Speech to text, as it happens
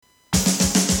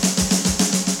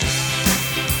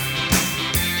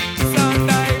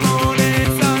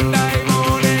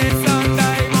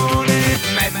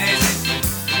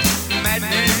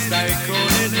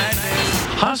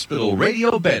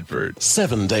Radio Bedford.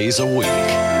 7 days a week.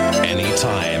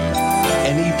 Anytime.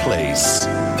 Any place.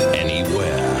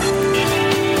 Anywhere.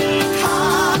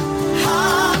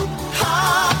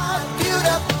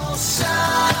 Beautiful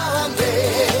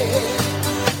Sunday.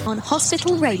 On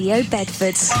Hospital Radio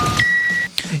Bedford.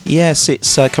 Yes,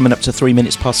 it's coming up to 3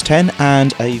 minutes past 10,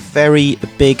 and a very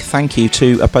big thank you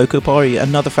to Aboko Bori,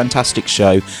 another fantastic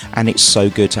show, and it's so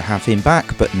good to have him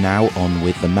back. But now on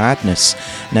with the madness.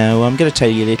 Now I'm going to tell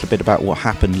you a little bit about what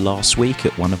happened last week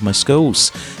at one of my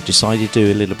schools. Decided to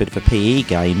do a little bit of a PE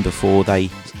game before they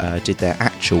did their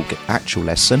actual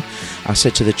lesson. I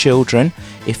said to the children,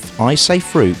 if I say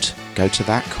fruit, go to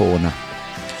that corner,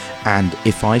 and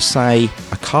if I say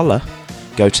a colour,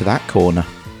 go to that corner.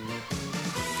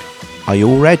 Are you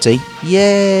all ready?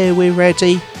 Yeah, we're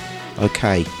ready.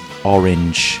 Okay,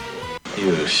 orange.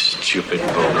 You stupid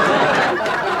bull.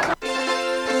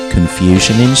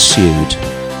 Confusion ensued.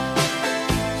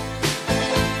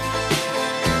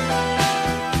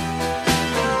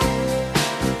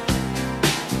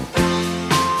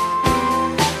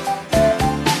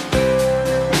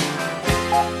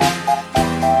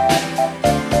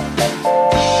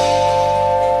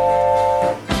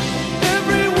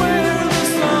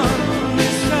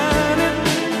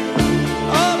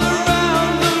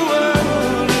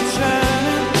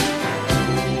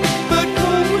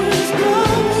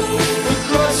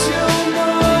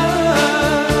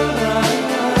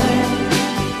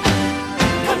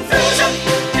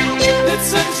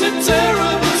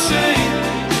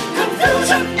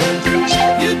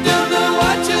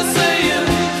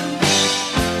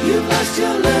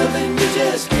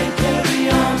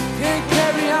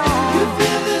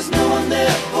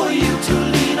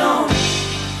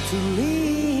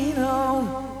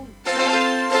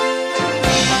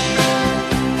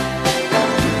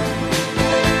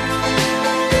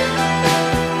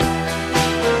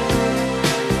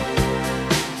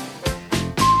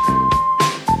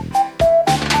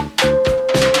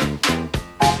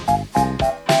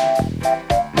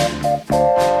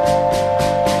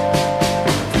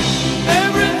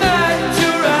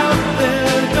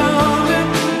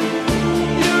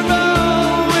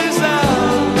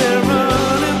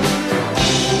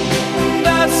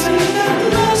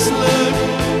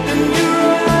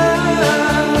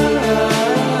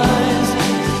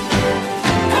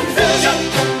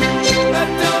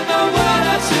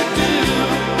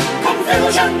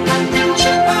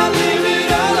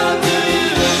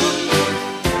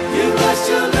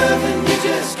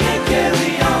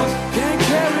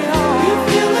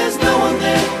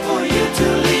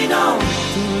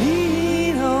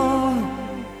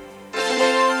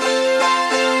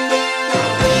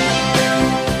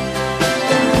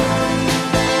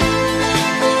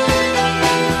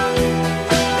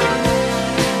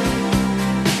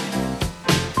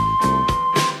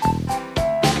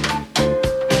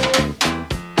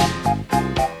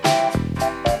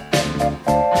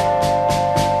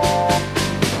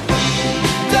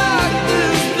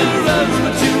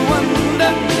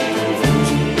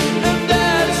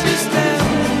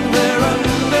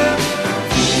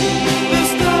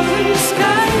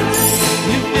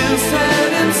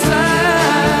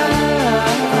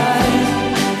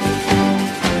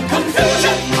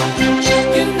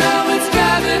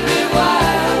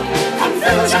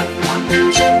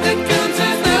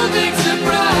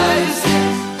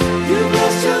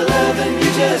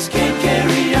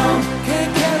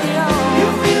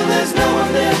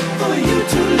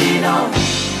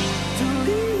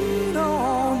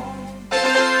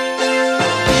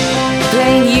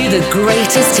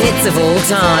 Greatest hits of all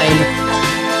time.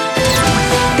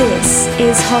 This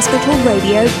is Hospital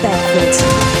Radio Bedford.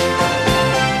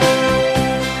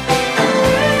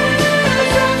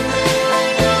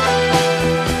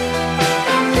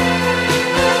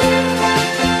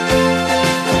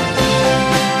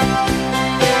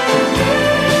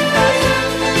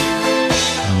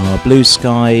 Blue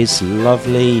skies,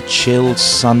 lovely, chilled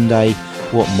Sunday.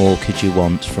 What more could you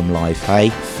want from life, hey?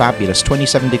 Fabulous.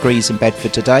 27 degrees in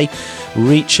Bedford today,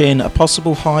 reaching a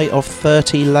possible high of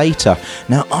 30 later.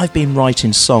 Now, I've been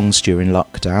writing songs during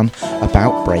lockdown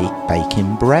about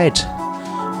baking bread.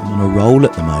 I'm on a roll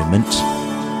at the moment.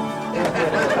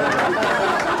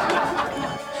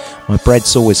 My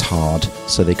bread's always hard,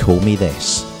 so they call me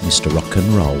this, Mr. Rock and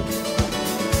Roll.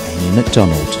 Amy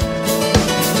MacDonald.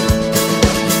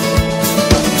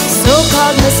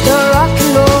 So-called Mr. Rock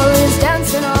and Roll is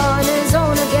dancing on his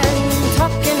own again,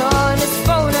 talking on his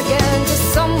phone again to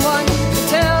someone who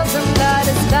tells him that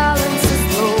his balance is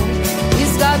low.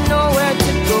 He's got nowhere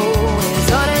to go,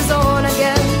 he's on his own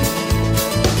again.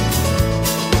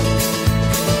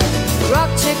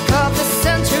 Rock chick of the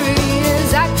century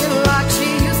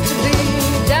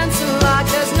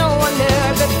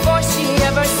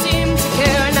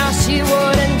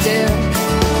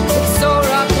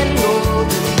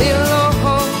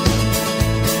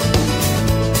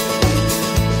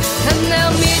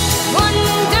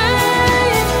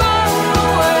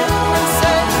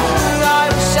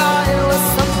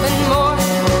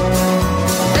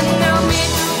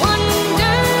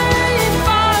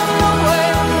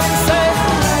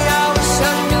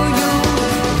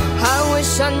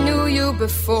I knew you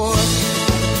before.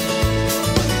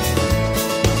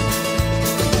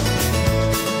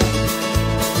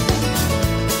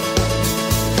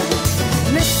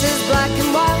 Mrs. Black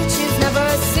and White, she's never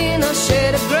seen a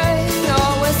shade of grey.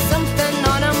 Always something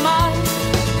on her mind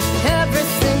every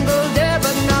single day,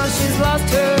 but now she's lost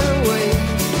her way.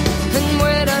 And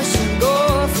where does she go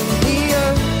from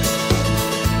here?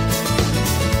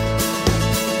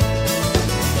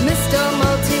 Mr.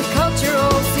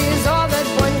 Multicultural sees all that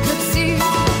one could see.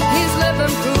 He's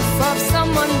living proof of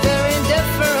someone very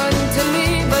different to me,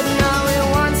 but now he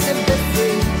wants to be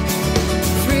free.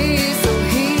 Free so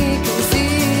he can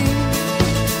see.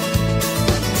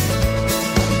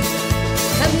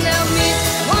 And they'll meet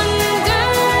one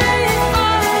day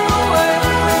far away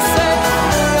and say,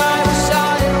 I wish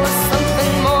I was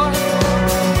something more.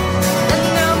 And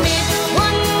they'll meet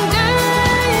one day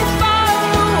far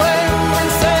away and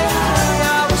say,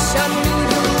 I wish I knew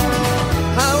you.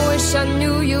 I wish I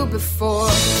knew you before.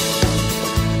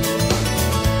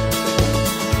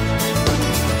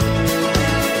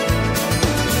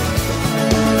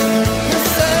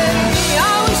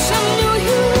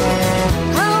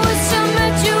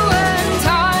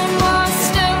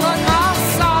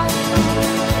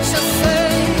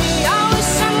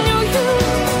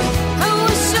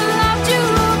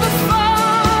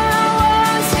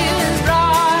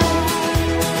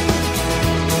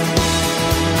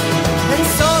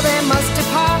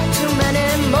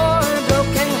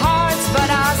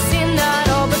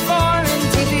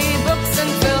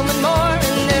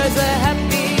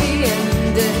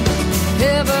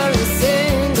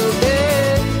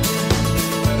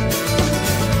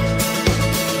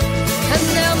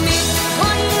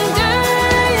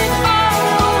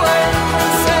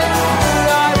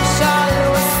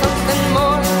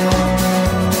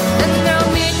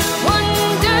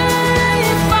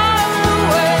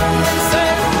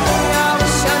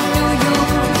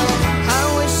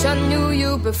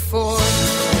 Before.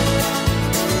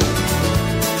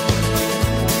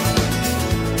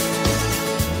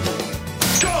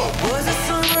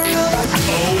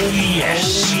 Oh,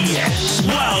 yes, yes.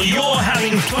 While you're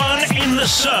having fun in the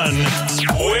sun,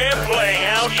 we're playing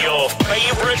out your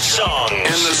favorite songs.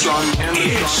 In the sun,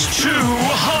 It's too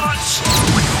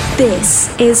hot. This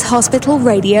is Hospital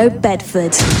Radio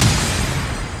Bedford.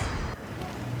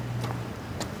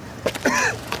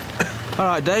 All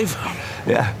right, Dave.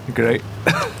 Yeah, great.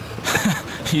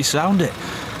 You sound it.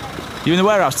 You in the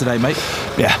warehouse today, mate?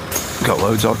 Yeah, got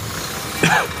loads on.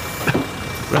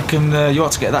 Reckon you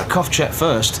ought to get that cough check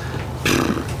first.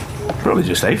 Probably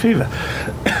just hay fever.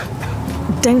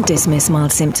 Don't dismiss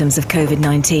mild symptoms of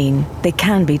COVID-19. They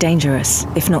can be dangerous.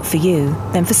 If not for you,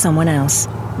 then for someone else.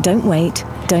 Don't wait,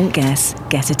 don't guess,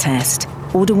 get a test.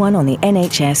 Order one on the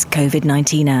NHS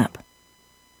COVID-19 app.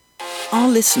 Our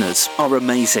listeners are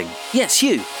amazing. Yes,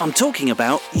 you. I'm talking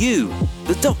about you.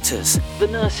 The doctors, the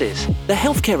nurses, the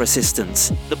healthcare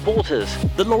assistants, the porters,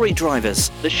 the lorry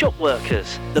drivers, the shop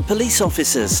workers, the police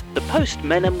officers, the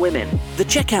postmen and women, the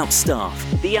checkout staff,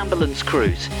 the ambulance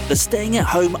crews, the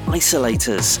staying-at-home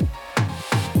isolators.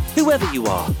 Whoever you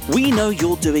are, we know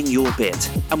you're doing your bit,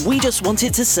 and we just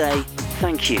wanted to say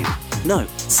thank you. No,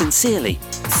 sincerely,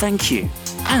 thank you.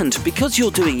 And because you're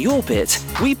doing your bit,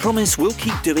 we promise we'll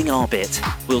keep doing our bit.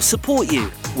 We'll support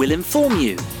you, we'll inform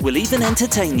you, we'll even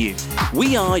entertain you.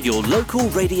 We are your local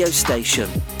radio station.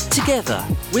 Together,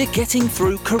 we're getting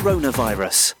through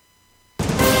coronavirus.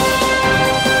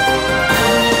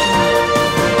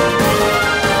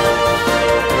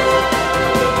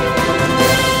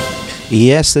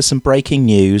 Yes, there's some breaking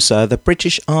news. The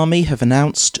British Army have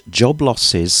announced job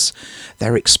losses.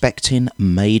 They're expecting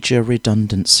major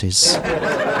redundancies.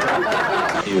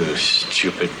 You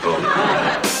stupid bum.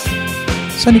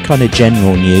 It's only kind of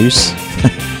general news.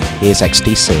 Here's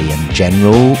XTC and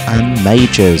General and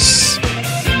Majors.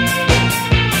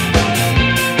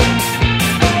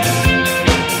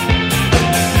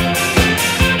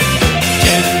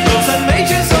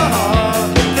 Majors,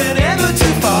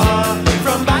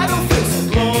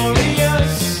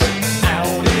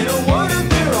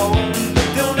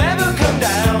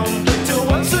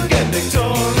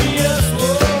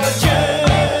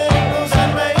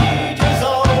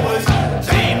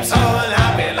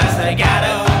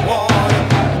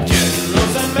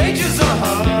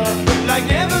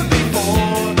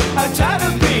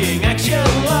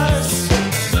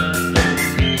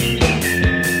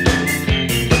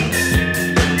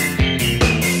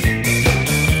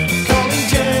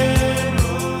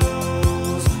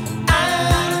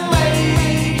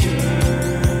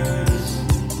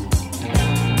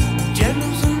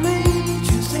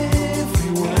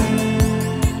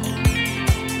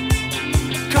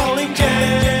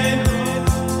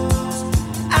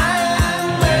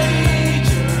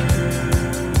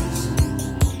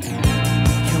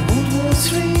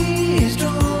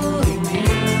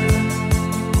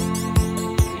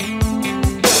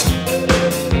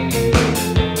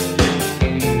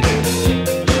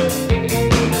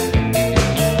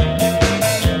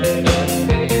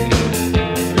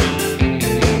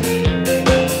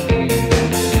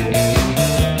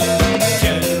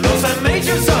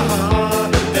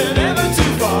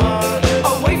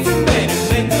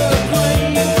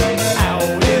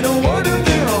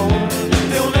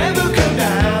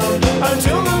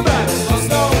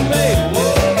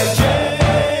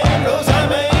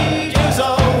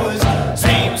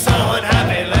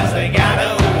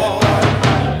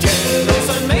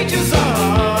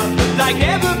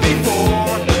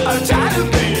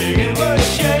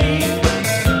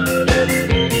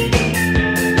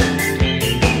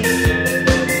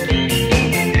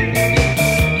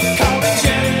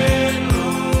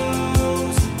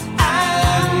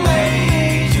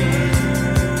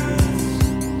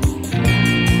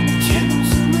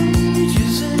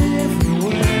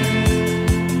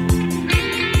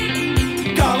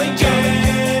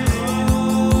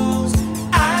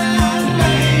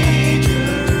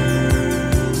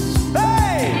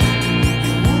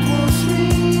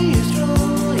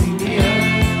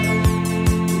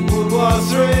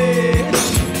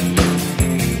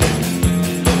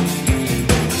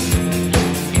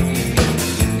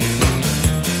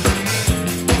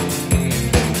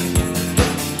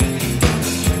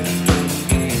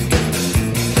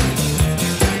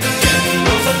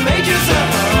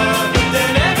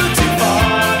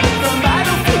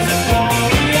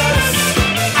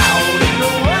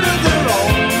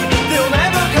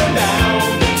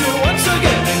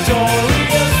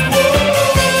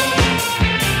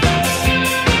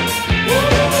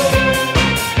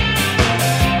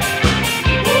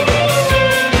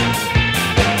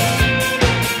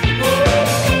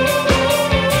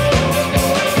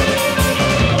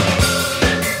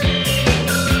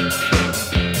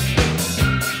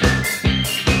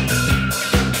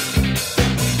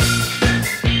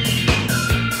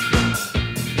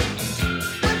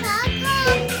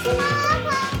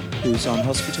 News on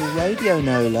Hospital Radio,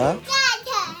 Nola. Dad!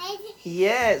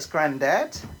 Yeah, it's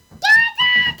Grandad.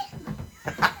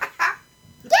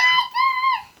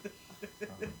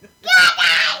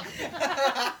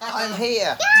 I'm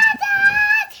here.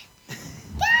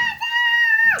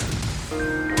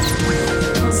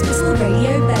 Hospital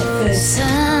Radio Bedford.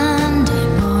 Sunday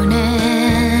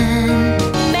morning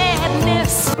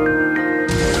madness.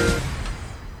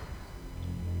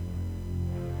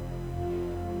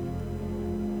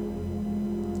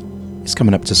 It's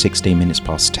coming up to 16 minutes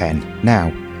past 10.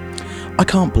 Now, I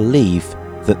can't believe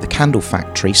that the candle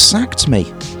factory sacked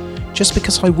me just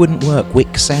because I wouldn't work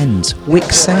Wick's End.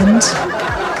 Wick's End?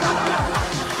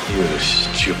 You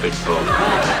stupid bum.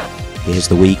 Here's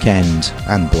The Weekend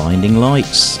and Blinding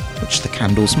Lights, which the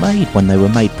Candles made when they were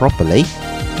made properly.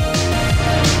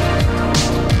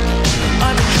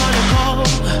 I've been trying to call.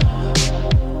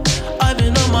 I've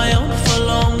been on my own for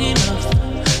long enough.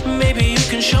 Maybe you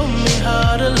can show me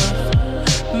how to love.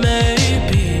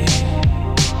 Maybe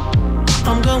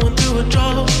I'm going through a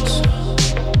drought.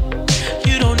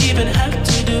 You don't even have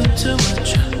to do too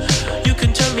much. You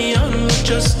can turn me on with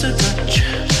just a touch,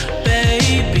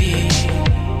 baby.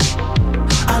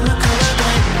 I look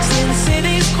around since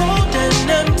city's cold and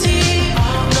empty.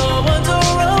 No one's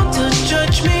around to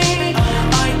judge me. I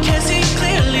can see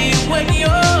clearly when you're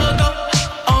gone.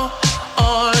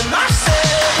 I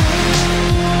said,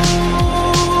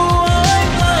 ooh, I'm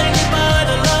blinded by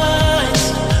the lights.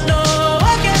 No, I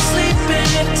can't sleep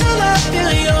until I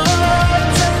feel your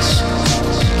touch.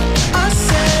 I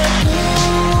said,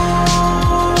 ooh,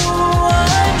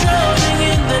 I'm drowning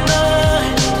in the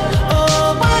night.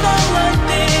 Oh, when I'm like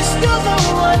this, you're the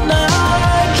one I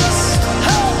trust.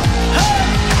 Hey, hey,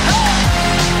 hey.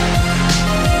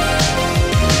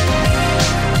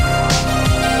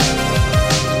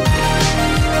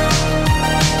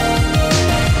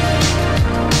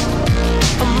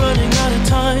 I'm running out of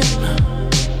time,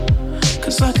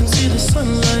 'cause I can see the sun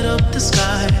light up the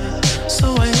sky.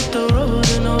 So I hit the road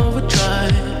in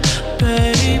overdrive,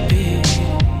 baby.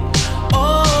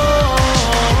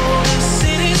 Oh, the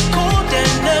city's cold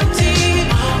and empty.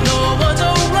 No one's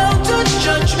around to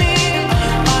judge me.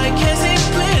 I can see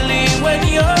clearly when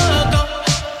you're gone.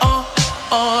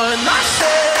 I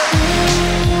said,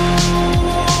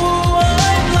 ooh,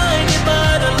 I'm blinded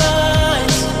by the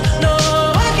lights. No,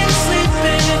 I can't sleep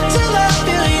until I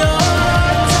feel your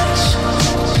touch.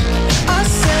 I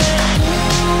said,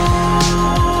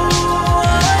 ooh,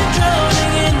 I'm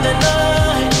drowning in the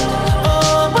night.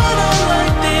 Oh, when I'm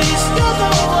like this, you're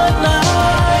the one I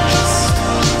trust.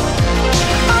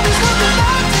 I was coming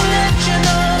back to let you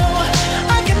know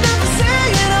I can never say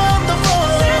it on the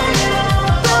phone.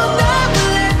 They'll never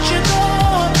let you go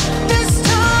this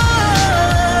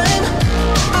time.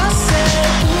 I said,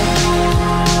 ooh,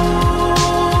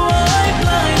 I'm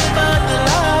blinded by the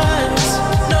lights.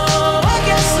 No, I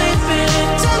can't sleep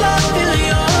until I feel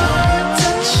your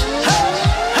touch. Hey,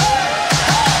 hey,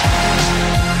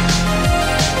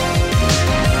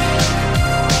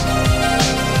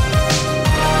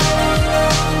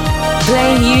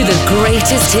 Playing you the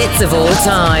greatest hits of all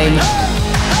time.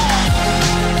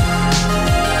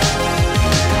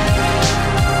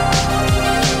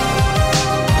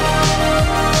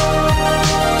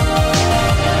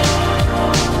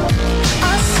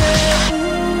 I said,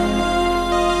 ooh,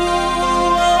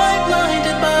 I'm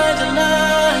blinded by the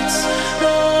lights.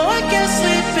 No, I can't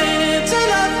sleep until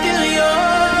I feel your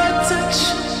touch.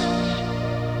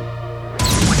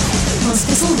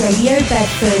 Hospital Radio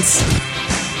Bedford.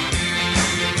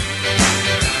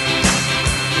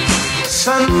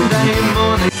 Sunday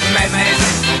morning madness.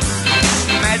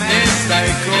 Madness, they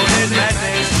call it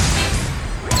madness.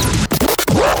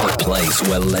 The place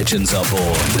where legends are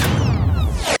born.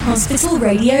 Hospital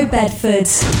Radio Bedford.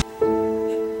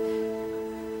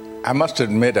 I must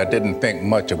admit I didn't think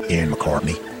much of Ian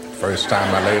McCartney. First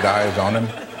time I laid eyes on him,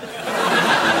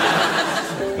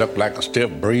 looked like a stiff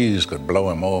breeze could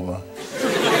blow him over.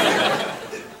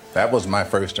 That was my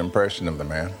first impression of the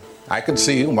man. I could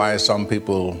see why some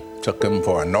people took him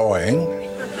for annoying.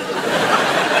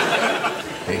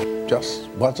 He just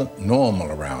wasn't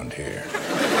normal around here.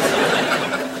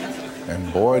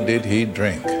 And boy, did he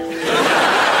drink.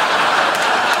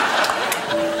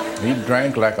 He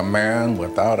drank like a man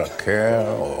without a care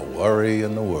or worry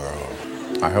in the world.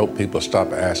 I hope people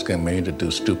stop asking me to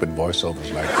do stupid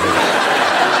voiceovers like this.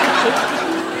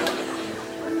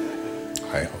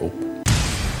 I hope.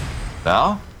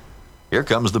 Now, here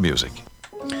comes the music.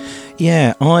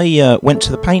 Yeah, I went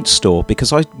to the paint store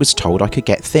because I was told I could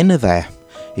get thinner there.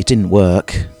 It didn't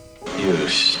work. You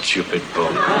stupid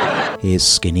bum. Here's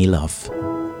Skinny Love.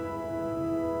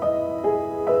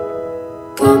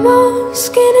 Come on,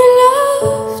 skinny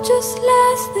love, just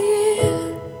last the year.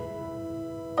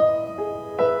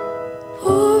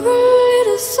 Poor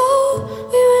little soul,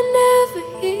 we were never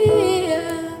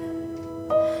here.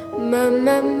 My,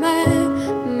 my, my,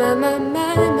 my, my,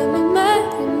 my, my, my,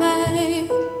 my.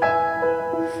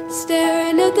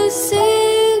 Staring at the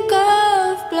sink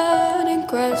of blood and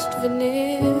crushed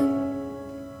veneer.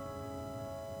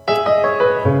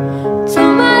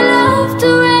 Told my love to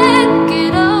wreck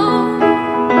it all.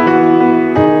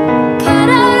 Cut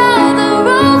out all the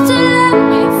roads to let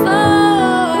me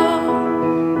fall.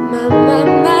 My, my,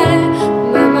 my,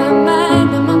 my, my,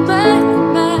 my, my, my,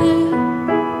 my.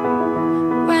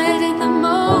 Right in the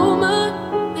moment,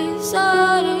 this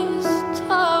heart is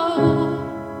told.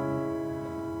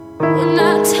 And I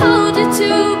told you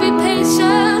to be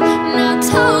patient, and I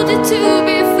told you to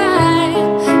be fine,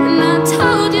 and I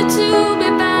told you to be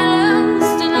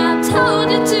balanced, and I told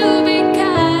you to be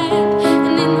kind.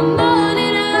 And in the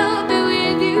morning I'll be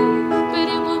with you, but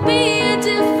it will be a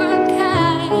different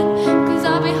kind. 'Cause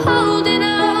I'll be holding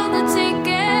all the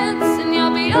tickets, and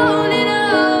you'll be owning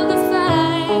all the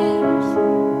fines.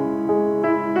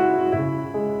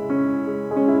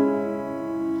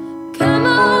 Come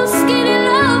on, skinny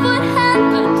love, what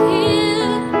happened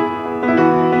here?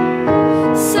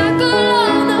 Circle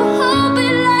on the whole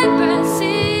bit like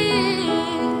Brazil.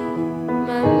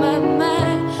 My, my, my,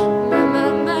 my, my,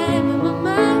 my, my,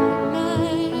 my, my.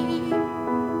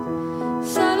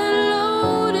 Silent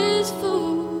load is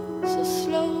full, so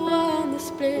slow on the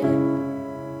split.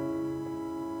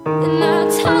 And I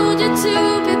told you to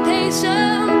be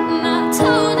patient, and I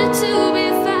told you to be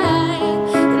fine,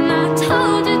 and I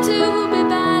told you to be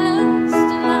balanced,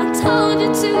 and I told you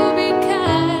to be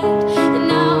kind. And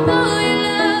now all your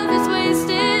love is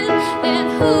wasted, and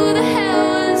who the hell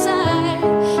was I?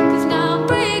 'Cause now I'm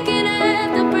breaking at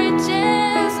the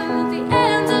bridges and at the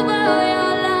ends of all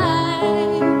your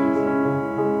lives.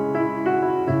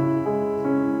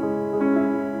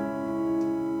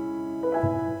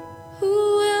 Who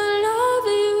will love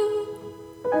you?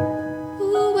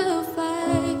 Who will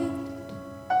fight?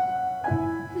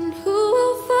 And who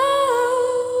will fall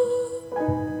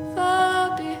far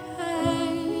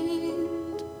behind?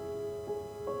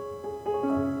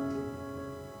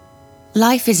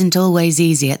 Life isn't always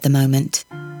easy at the moment.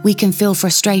 We can feel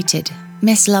frustrated,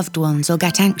 miss loved ones, or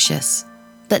get anxious.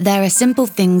 But there are simple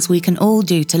things we can all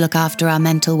do to look after our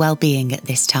mental well-being at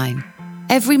this time.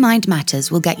 Every Mind Matters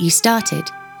will get you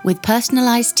started with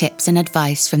personalised tips and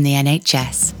advice from the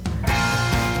NHS.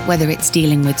 Whether it's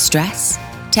dealing with stress,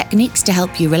 techniques to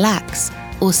help you relax,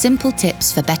 or simple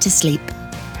tips for better sleep,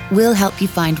 we'll help you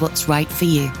find what's right for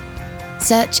you.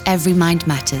 Search Every Mind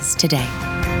Matters today.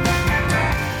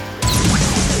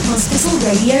 Hospital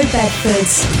Radio Bedford.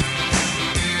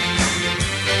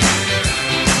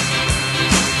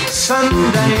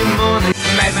 Sunday morning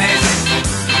madness,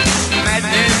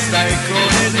 madness, they call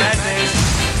it madness.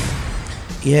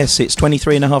 Yes, it's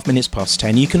 23 and a half minutes past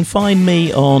 10. You can find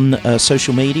me on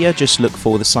social media. Just look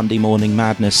for the Sunday Morning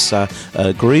Madness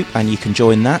group and you can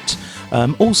join that.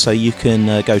 Also, you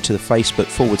can go to the Facebook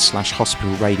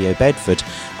 /Hospital Radio Bedford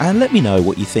and let me know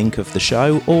what you think of the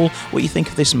show or what you think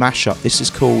of this mashup. This is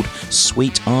called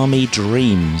Sweet Army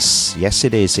Dreams. Yes,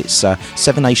 it is. It's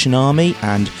Seven Nation Army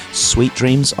and Sweet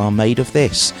Dreams Are Made of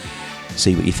This.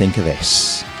 See what you think of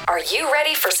this. Are you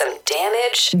ready for some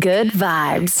damage? Good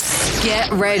vibes.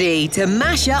 Get ready to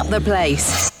mash up the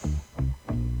place.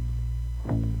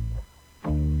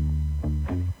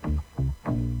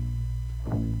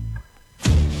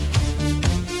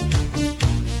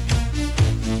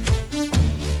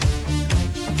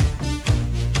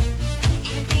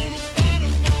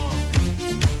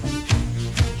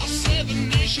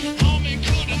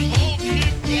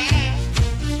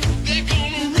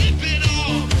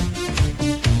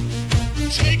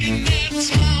 Taking their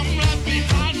time right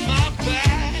behind my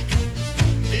back,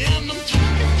 and I'm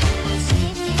talking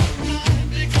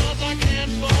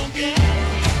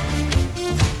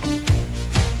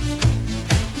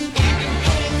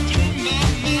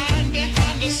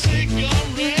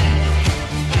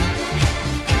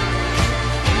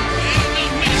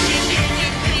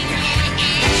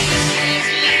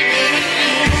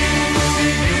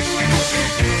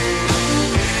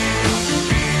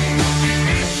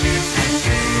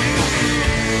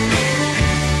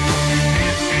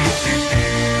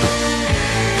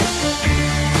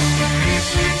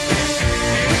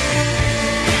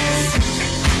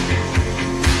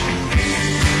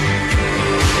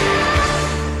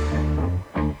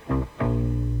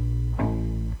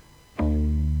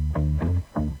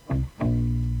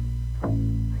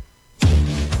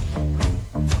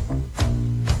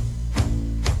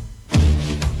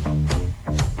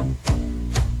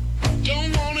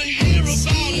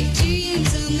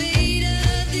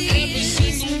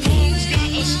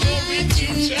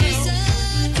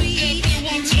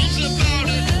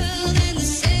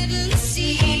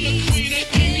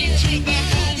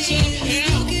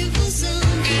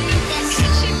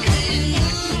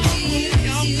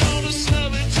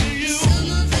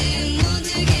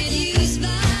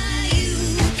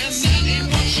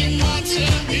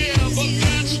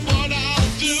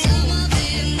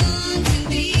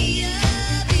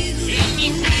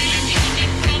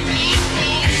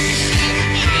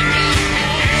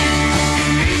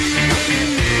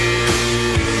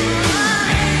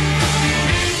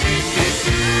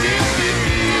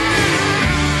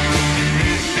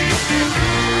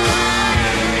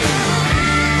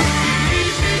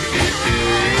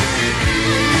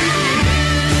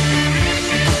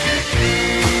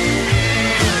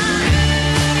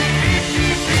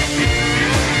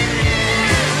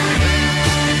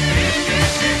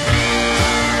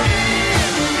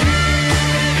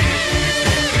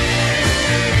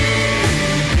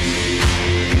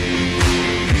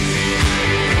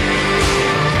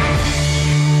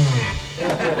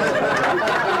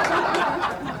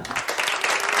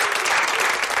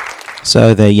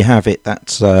So there you have it.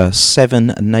 That's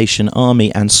Seven Nation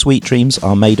Army and Sweet Dreams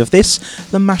Are Made of This,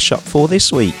 the mashup for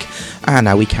this week. And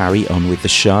now we carry on with the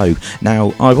show.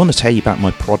 Now, I want to tell you about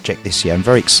my project this year. I'm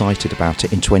very excited about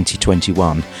it in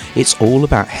 2021. It's all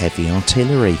about heavy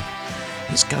artillery.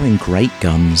 It's going great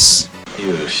guns.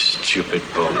 You stupid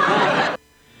bum.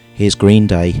 Here's Green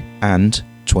Day and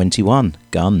 21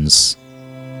 Guns.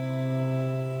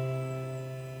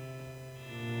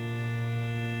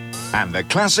 And the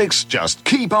classics just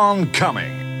keep on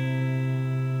coming.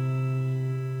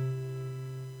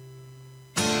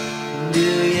 Do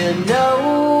you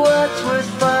know what's worth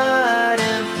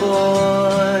fighting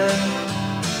for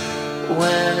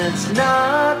when it's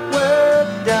not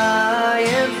worth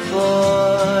dying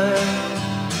for?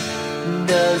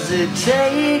 Does it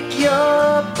take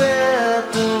your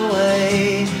breath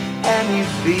away and you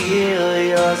feel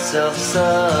yourself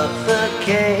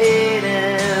suffocating?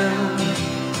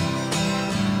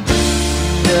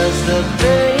 Does the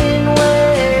pain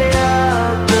weigh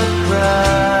out the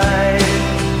pride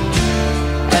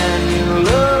and you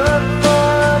look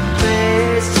for a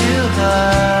place to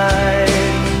hide?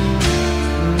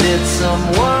 Did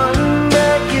someone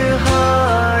break your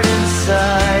heart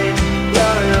inside?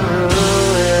 You're in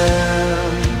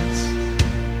ruins.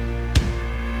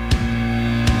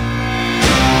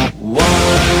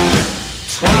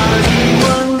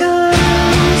 121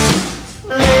 guns,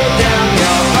 lay down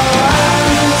your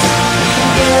arms,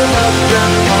 give up the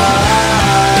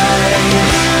fight.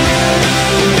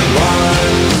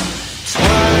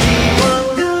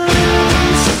 121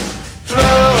 guns, throw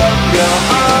up your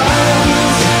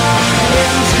arms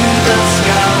into the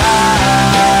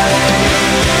sky.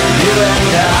 You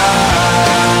and I.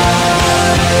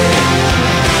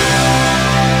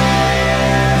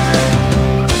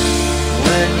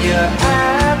 When you're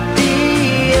at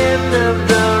the end of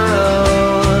the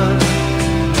road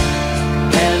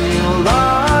and you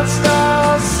lost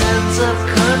all sense of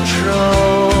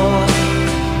control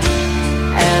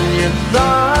and your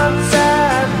thoughts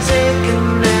have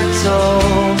taken their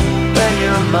toll, when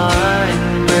your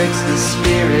mind breaks the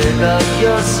spirit of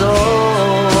your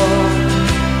soul,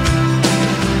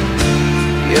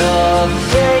 your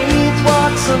faith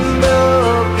walks on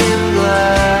broken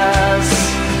glass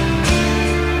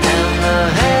and the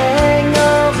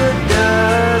hangover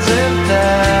doesn't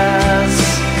pass.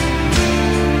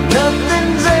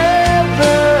 Nothing's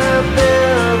ever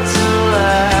built to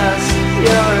last.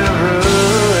 You're in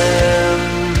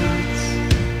ruins.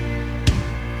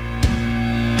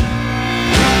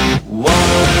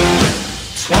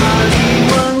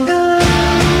 121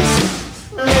 guns,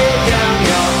 lay down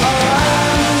your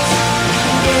arms,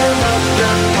 give up the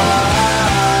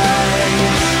fight.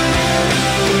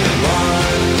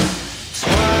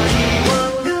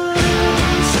 121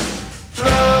 guns,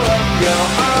 throw up your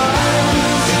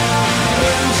arms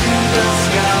into the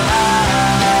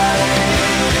sky.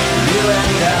 You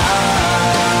and I.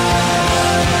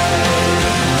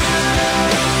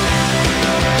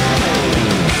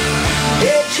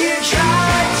 If you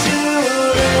try to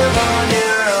live on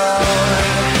your own,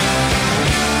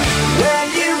 when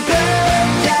you burn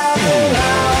down the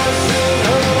house at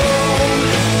home,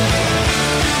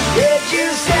 if you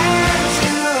stand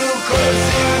too close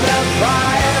to the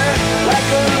fire, like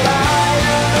a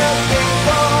lion looking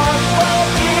for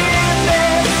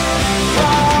forgiveness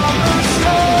from the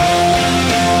storm.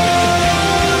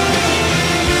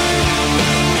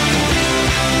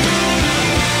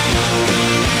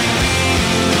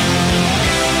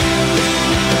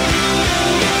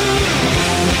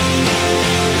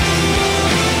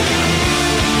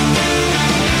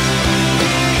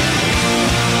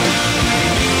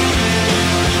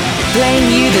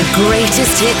 Playing you the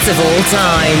greatest hits of all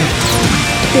time.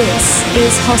 This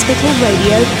is Hospital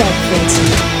Radio Bedford.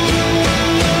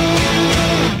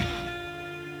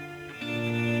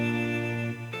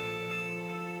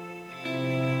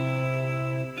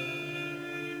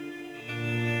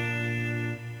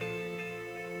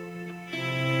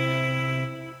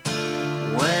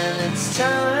 When it's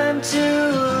time to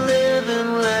live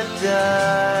and let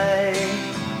die,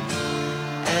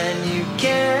 and you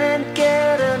can't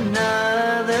get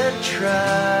another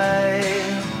try,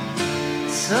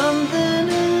 something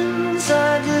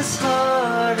inside this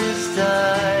heart has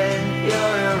died.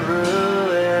 You're in ruins.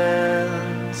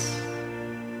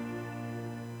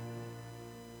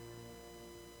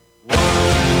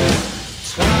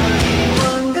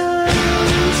 121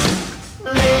 guns,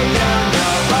 lay down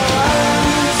your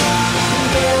arms,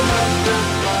 give up the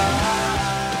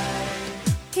fight.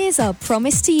 Here's our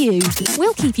promise to you.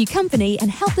 We'll keep you company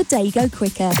and help the day go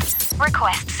quicker.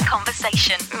 requests,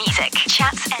 conversation, music,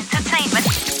 chats, entertainment.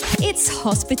 It's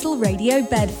Hospital Radio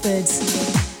Bedford.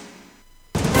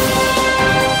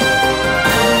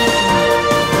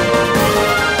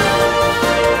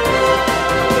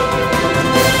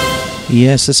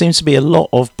 Yes, there seems to be a lot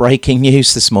of breaking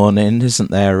news this morning,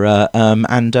 isn't there?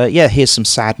 Here's some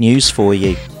sad news for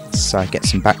you. So get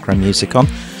some background music on.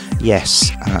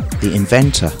 Yes, the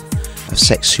inventor of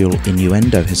sexual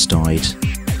innuendo has died.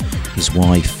 His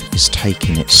wife is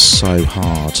taking it so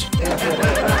hard.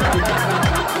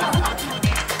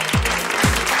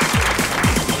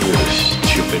 You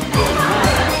stupid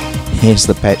bum. Here's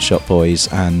the Pet Shop Boys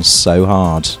and So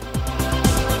Hard.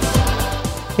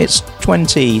 It's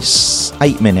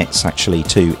 28 minutes actually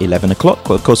to 11 o'clock.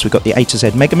 Well, of course, we've got the A to Z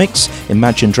megamix,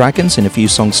 Imagine Dragons in a few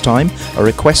songs' time, a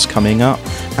request coming up,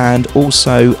 and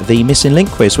also the Missing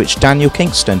Link quiz, which Daniel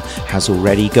Kingston has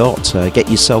already got. Get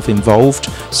yourself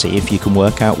involved, see if you can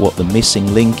work out what the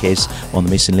missing link is on the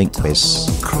Missing Link quiz.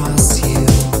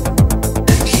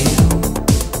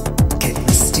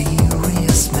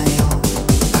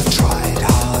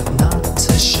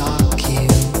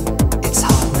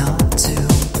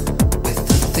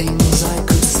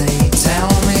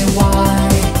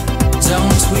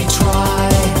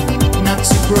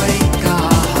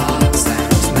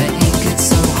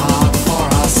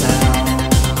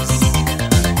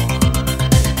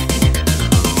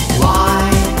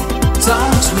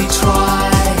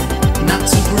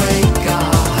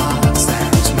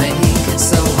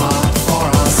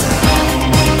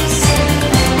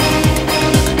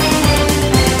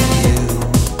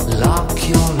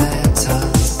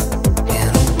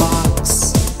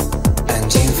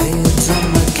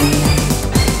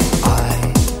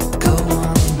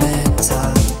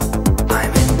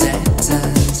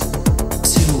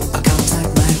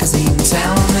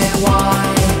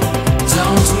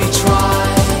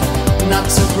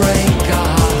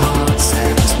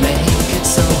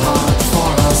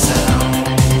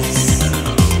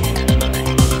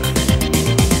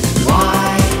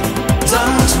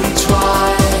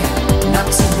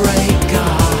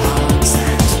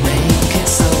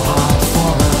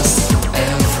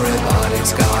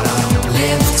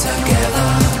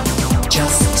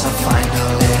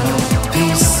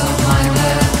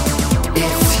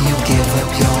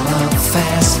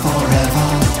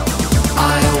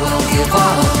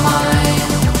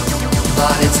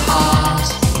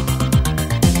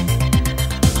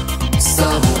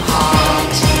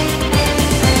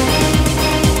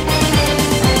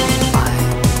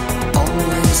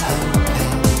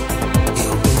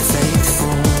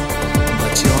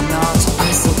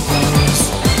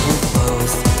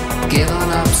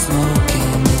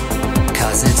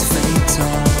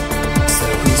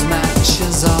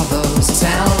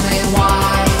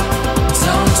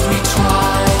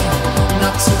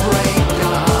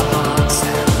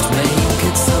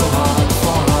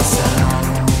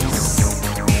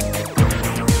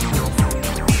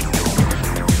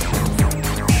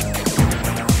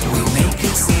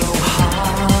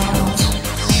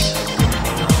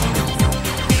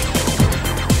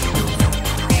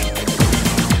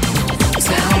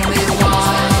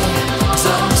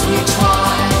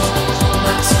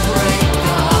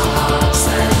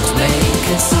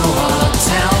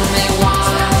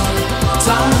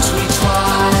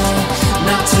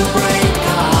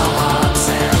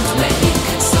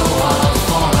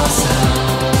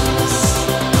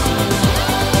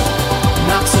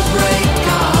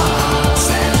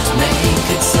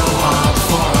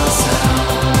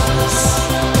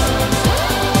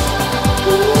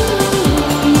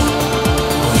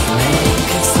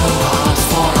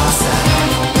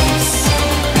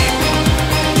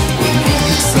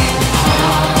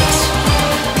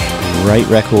 Great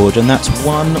record, and that's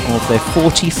one of their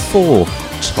 44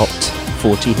 top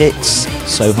 40 hits.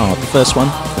 So Hard, the first one,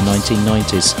 the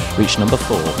 1990s, reached number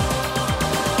 4.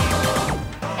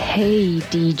 Hey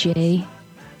DJ,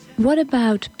 what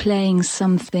about playing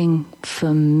something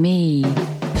for me?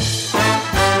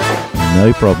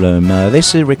 No problem.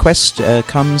 This request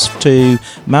comes to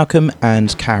Malcolm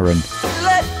and Karen.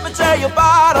 Let me tell you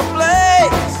about a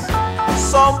place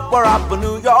somewhere up in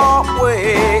New York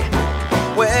way,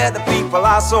 where the people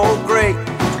are so great,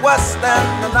 West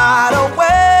and the night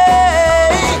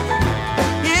away.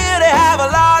 Here they have a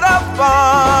lot of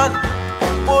fun,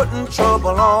 putting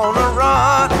trouble on the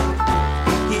run.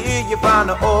 Here you find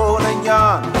the old and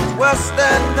young, West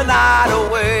and the night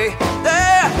away.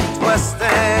 There, West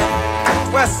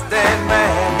End,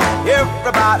 man,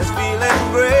 everybody's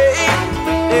feeling great.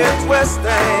 It's West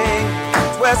End,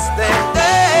 it's West End,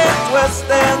 it's West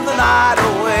End the night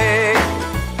away.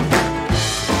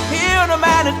 Here no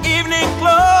man at evening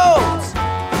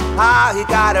How he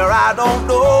got her, I don't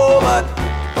know, but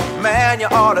man, you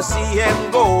ought to see him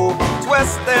go,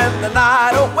 twisting the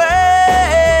night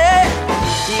away.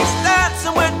 He's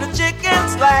dancing with the chicken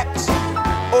slacks.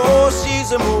 Oh,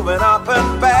 she's a moving up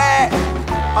and back.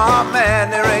 Oh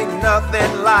man, there ain't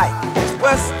nothing like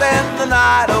twisting the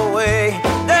night away.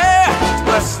 Yeah,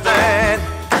 twisting,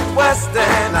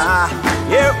 twisting.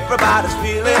 Everybody's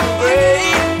feeling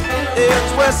great. Yeah,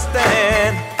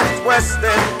 twisting,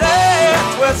 twisting. Yeah,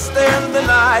 twisting the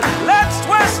night. Let's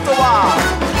twist a while.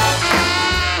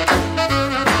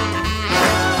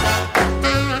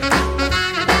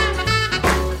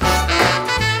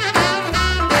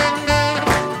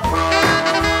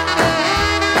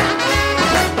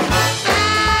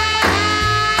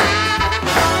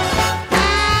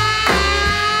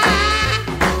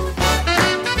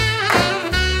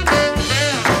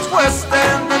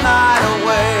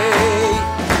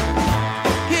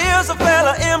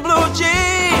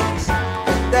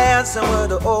 Dancing with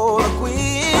the older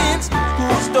queens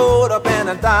who stood up in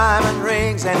her diamond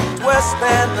rings and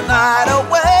twisting the night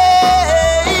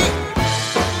away.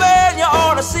 Man, you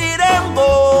ought to see them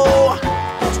go,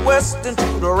 twisting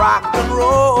to the rock and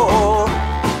roll.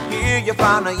 Here you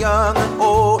find a young and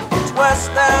old,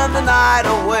 twisting the night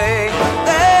away.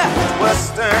 They're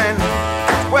twisting,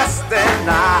 twisting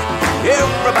now.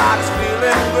 Everybody's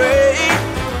feeling great.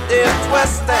 They're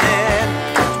twisting,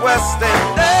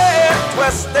 twisting, they're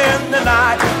twisting the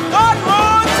night. One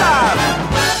more time.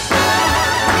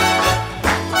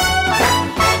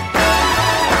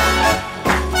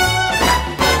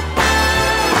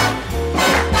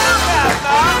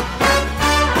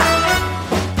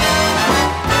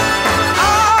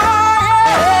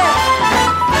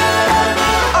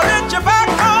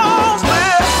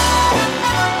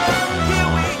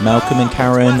 Malcolm and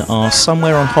Karen are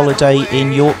somewhere on holiday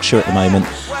in Yorkshire at the moment,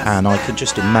 and I can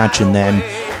just imagine them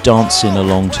dancing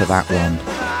along to that one.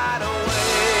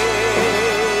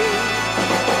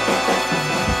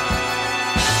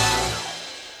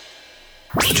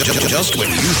 Just when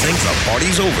you think the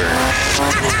party's over.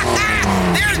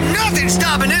 There's nothing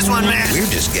stopping this one, man. We're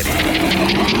just getting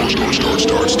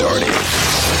started.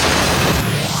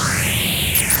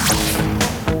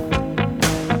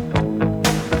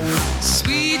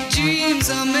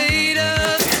 Are made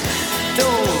of,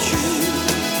 don't you?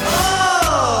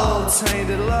 Oh,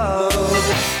 tainted love.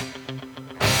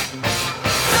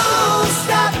 Don't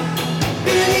stop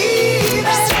believing.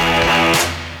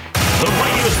 The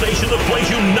radio station that plays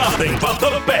you nothing but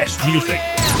the best music.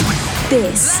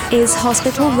 This is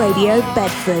Hospital Radio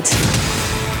Bedford.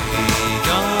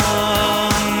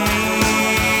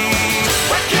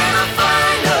 Where can I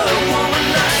find a woman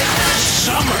like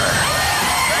Summer?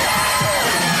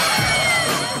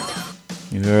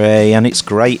 Hooray, and it's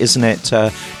great, isn't it?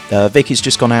 Vicky's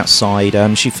just gone outside.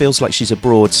 She feels like she's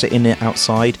abroad, sitting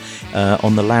outside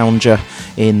on the lounger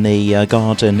in the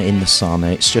garden in the sun.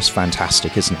 It's just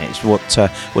fantastic, isn't it? It's what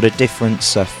a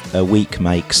difference a week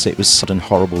makes. It was sudden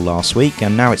horrible last week,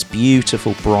 and now it's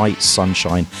beautiful, bright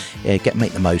sunshine.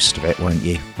 Make the most of it, won't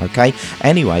you? Okay.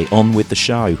 Anyway, on with the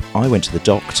show. I went to the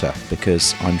doctor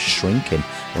because I'm shrinking,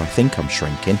 or I think I'm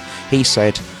shrinking. He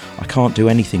said, I can't do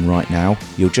anything right now.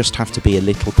 You'll just have to be a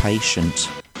little patient.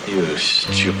 You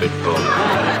stupid bull.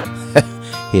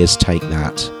 Here's take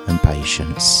that and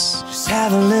patience. Just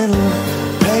have a little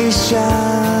patience.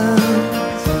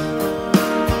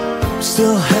 I'm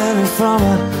still hanging from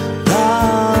a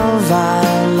love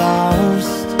I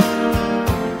lost.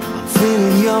 I'm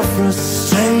feeling your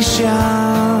frustration.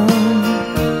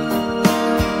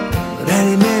 But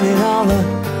any minute all the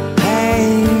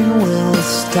pain will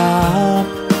stop.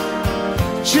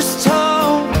 Just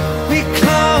hold me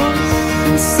close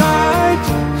inside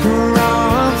your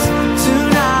arms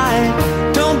tonight.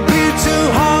 Don't be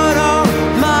too hard on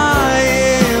my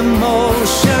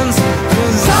emotions,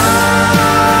 'cause I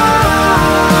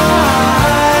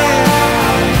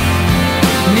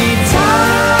need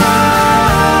time.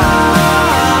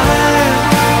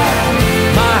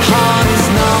 My heart is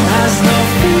numb, has no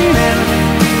feeling,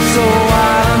 so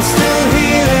while I'm still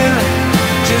healing,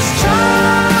 just try.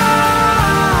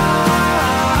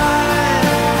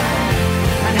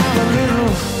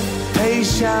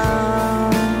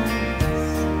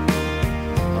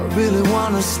 I really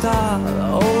wanna start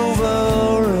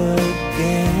over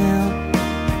again.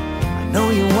 I know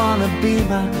you wanna be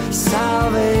my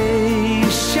salvation,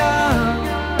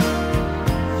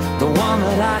 the one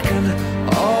that I can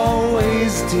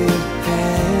always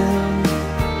depend.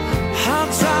 I'll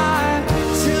try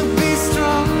to be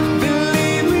strong,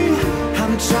 believe me,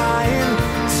 I'm trying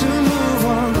to move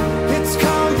on. It's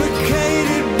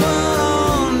complicated, but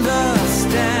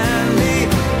understand me.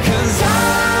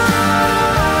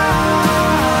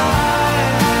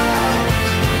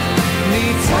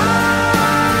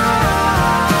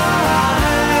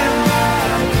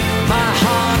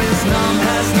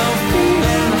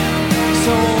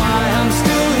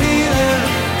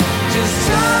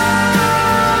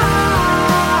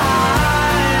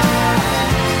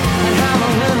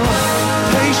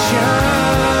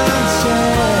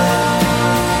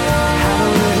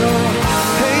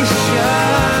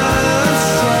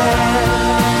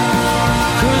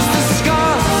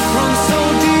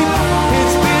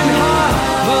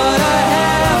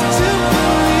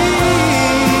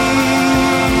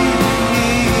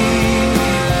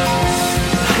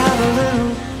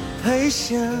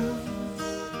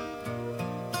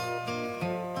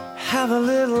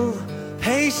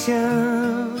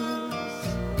 patience.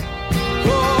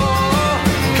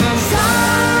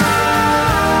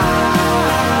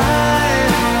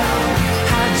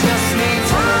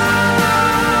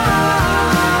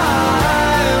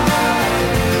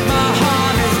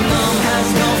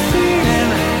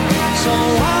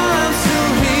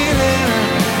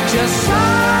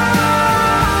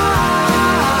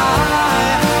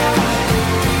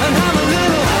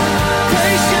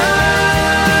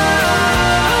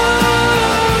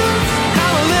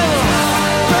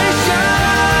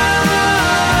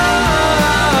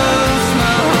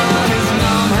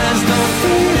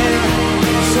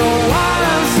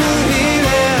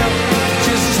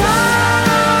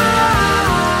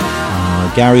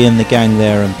 Gary and the gang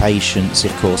there, and Patience,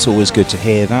 of course. Always good to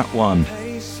hear that one.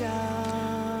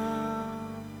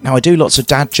 Now, I do lots of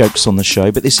dad jokes on the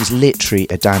show, but this is literally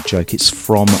a dad joke. It's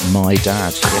from my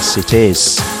dad. Yes, it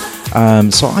is.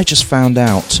 So I just found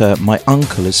out my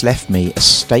uncle has left me a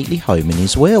stately home in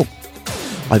his will.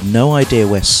 I've no idea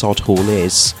where Sod Hall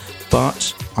is,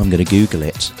 but I'm going to Google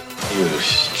it. You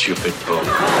stupid bum.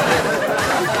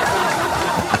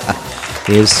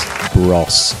 Here's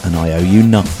Bros, and I owe you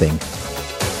nothing.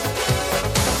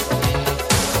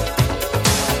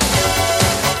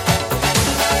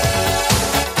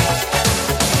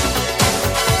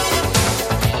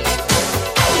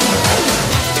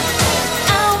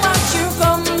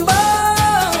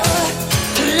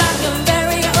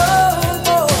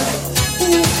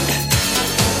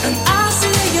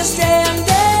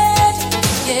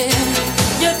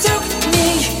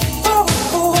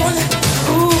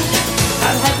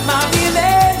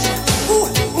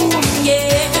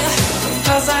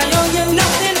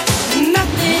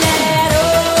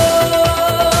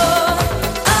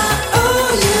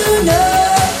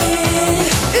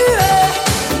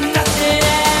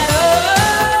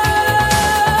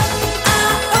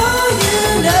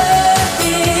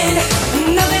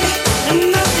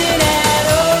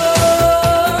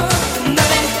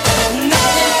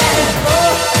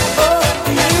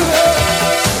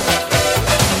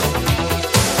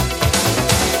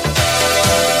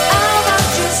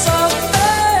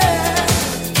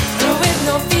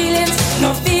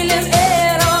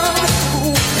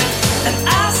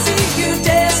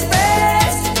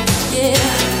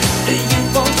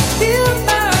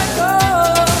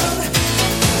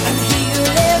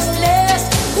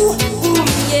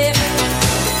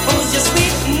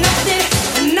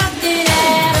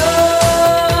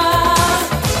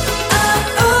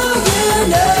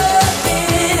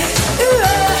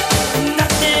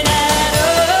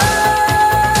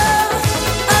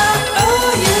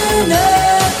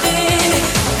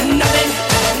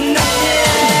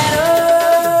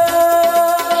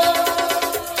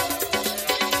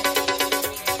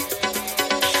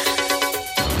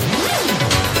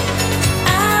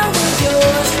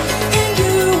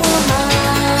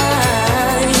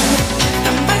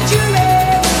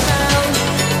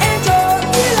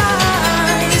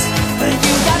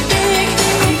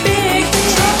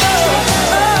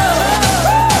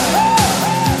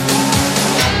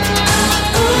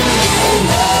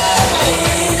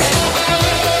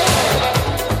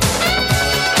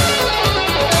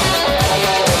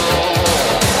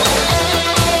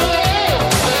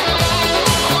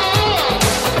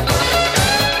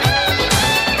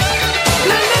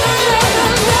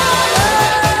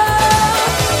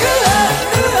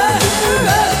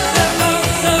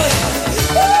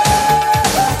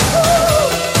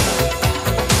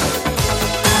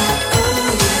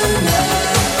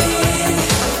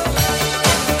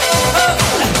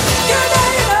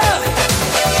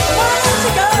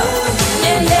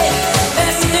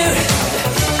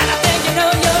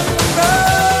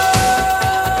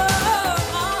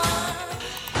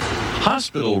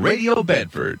 Radio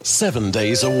Bedford. 7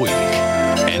 days a week.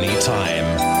 Anytime,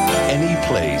 any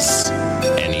place,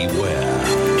 anywhere.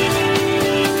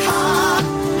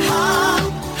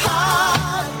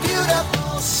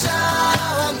 Beautiful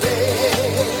Sunday.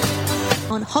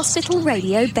 On Hospital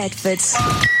Radio Bedford.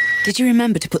 Did you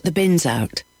remember to put the bins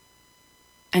out?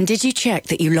 And did you check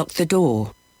that you locked the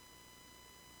door?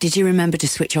 Did you remember to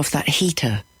switch off that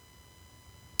heater?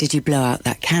 Did you blow out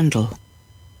that candle?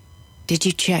 Did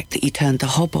you check that you turned the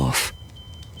hob off?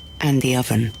 And the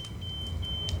oven?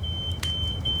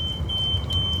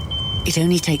 It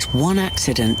only takes one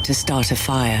accident to start a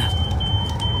fire.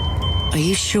 Are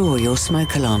you sure your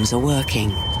smoke alarms are working?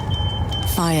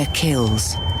 Fire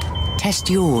kills. Test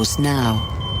yours now.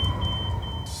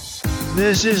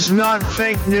 This is not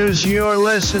fake news. You're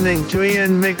listening to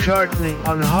Ian McCartney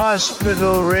on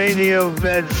Hospital Radio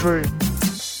Bedford.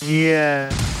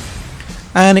 Yeah.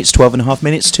 And it's 12 and a half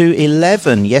minutes to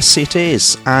 11. Yes, it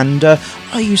is. And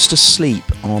I used to sleep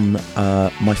on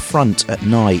my front at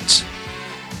night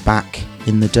back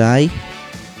in the day.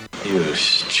 You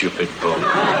stupid bum.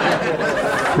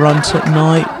 Front at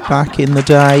night back in the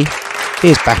day.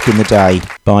 Here's Back in the Day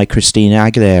by Christina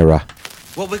Aguilera.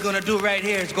 What we're gonna do right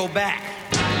here is go back.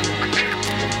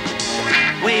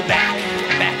 Way back.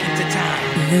 Back into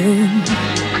time.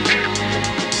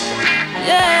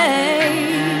 Yeah,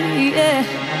 yeah.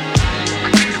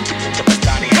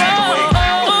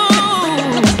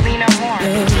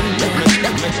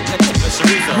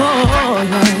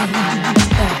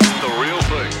 The real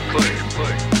thing.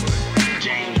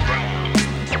 James Brown.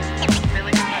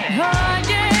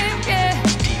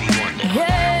 Stevie Wonder.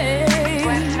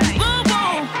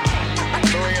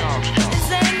 Louis Armstrong.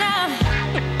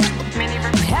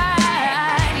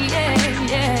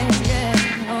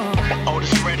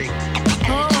 Otis Redding.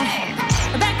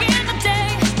 Back in the day,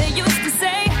 they used to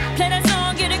say, play that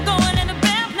song, get it going, and the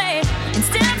band play. And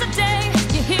still today,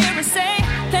 you hear us say,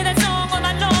 play that song all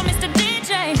night long, Mr.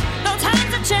 DJ. No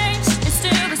times have changed, it's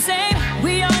still the same.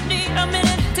 We all need a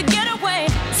minute to get away.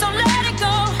 So let it go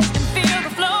and feel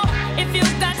the flow. If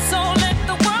you've got soul, let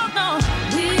the world know.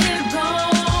 We're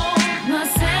gonna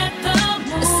set the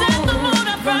mood. Set the mood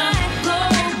up right. Go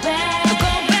back.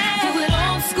 Do it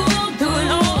old school. Do it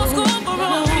old school. For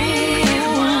a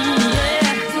rewind.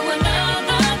 To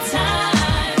another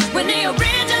time when the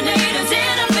originators,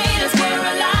 innovators were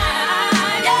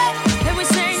alive. And we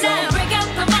sing so now. Break out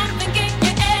the mouth and get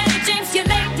your Eddie James, your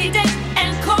Lady Day,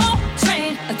 and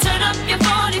Coltrane. Turn up your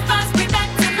 45s, bring back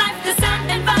to life the sound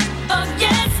and vibe of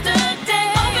yesterday.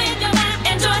 Open your mind,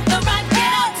 enjoy the ride.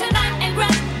 Get out tonight and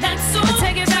grab that soul.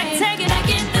 Take it back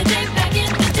in the day, back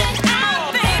in the day.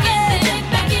 Oh, baby,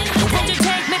 back in the day. Won't you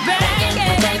take me back in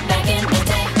the day, back in the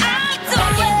day. I'm so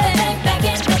back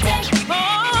in the day. Oh,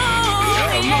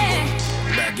 yeah.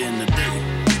 Back in the day,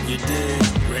 you did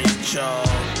Ray Charles,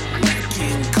 Nat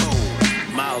King Cole,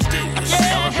 Miles Davis,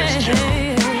 Ella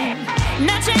Fitzgerald.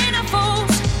 Now chain of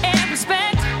fools and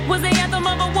respect was the anthem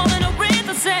of a woman.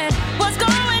 Aretha said, what's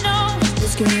going on?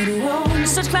 Let's get it on.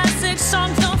 Such classic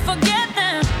songs, don't forget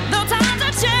them. Though times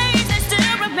have changed, they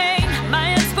still remain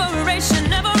my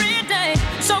inspiration every day.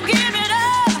 So give it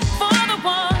up for the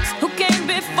ones who came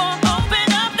before.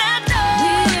 Open up that door.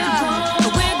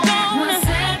 We're gonna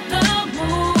set the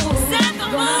mood. Set the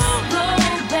mood. Go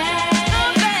back.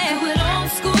 To an old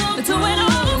school. To an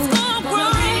old school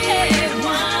groove.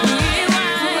 Rewind.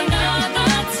 To another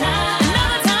time.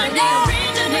 Another time. The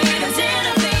originators,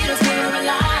 innovators were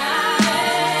alive.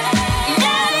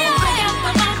 Yeah. Break out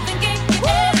the mouth and get your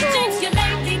Eddie James, your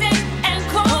Lady Day, and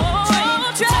Coltrane.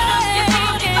 Turn up your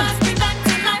 45s, bring back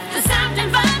to life the sound and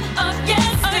vibe of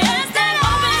yesterday.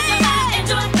 Open your mind,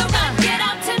 enjoy the ride. Get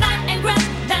out tonight and grab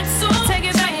that soul. Take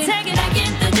it back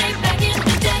in the day, back in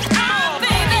the day. Oh,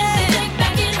 baby,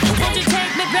 back in the day. Won't you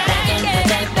take me back in the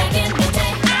day, back in the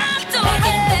day. I'm so back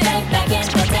in the day, back in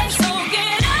the day. So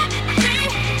get up,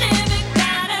 live it,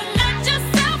 gotta let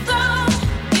yourself go.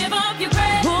 Give up your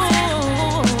breath, come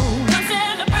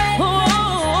celebrate.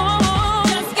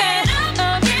 Just get up,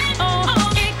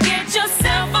 get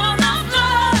yourself on the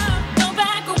floor. Don't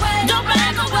back away,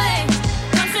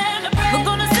 come celebrate. We're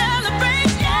gonna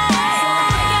celebrate, yeah.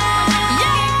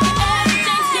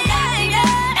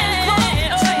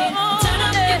 Turn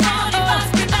up your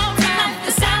 45s, bring out tonight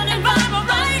the sound and vibe of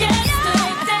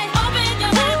yesterday. Open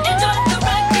your mind, enjoy the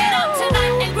ride. Get out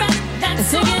tonight and grab that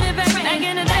soul. Taking it back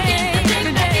in the day, back in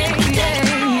the day,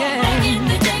 back in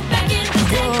the day, back in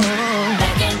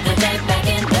the day, back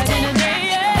in the day, back in the day,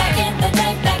 back in the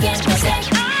day, back in the day.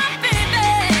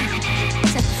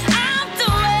 I'm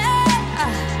doing, baby.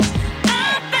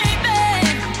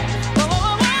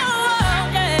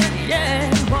 Yeah.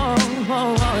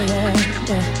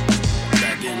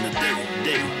 Back in the day.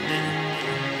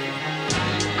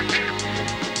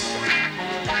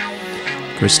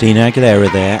 Christina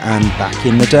Aguilera there, and Back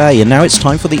in the Day. And now it's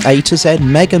time for the A to Z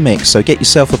megamix. So get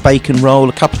yourself a bacon roll,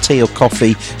 a cup of tea or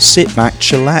coffee, sit back,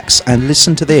 chillax, and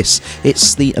listen to this.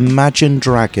 It's the Imagine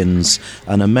Dragons,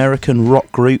 an American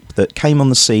rock group that came on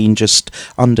the scene just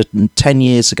under 10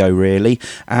 years ago, really.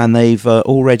 And they've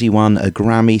already won a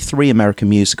Grammy, 3 American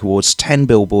Music Awards, 10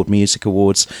 Billboard Music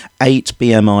Awards, 8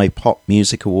 BMI Pop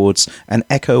Music Awards, an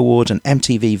Echo Award, an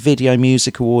MTV Video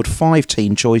Music Award, 5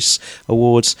 Teen Choice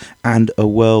Awards, and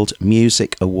a World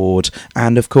Music Award.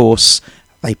 And of course,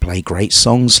 they play great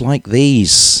songs like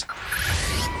these.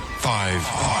 5,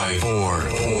 4,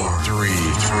 3,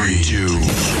 2,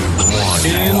 1.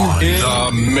 In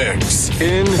the mix.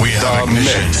 We have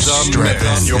ignition. Strap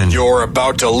in. You're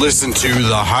about to listen to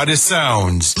the hottest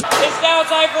sounds. It's now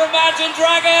time for Imagine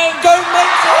Dragons. Go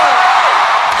Mental!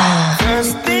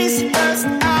 First things first,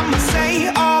 I'ma say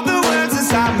all the words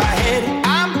inside my head.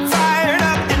 I'm fired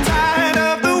up and tired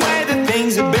of the way that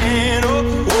things have been. Oh,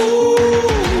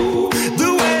 ooh,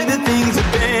 the way that things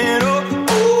have been. Oh,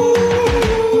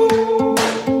 ooh.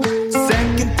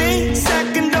 Second thing,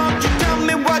 second, don't you tell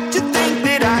me what you think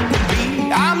that I can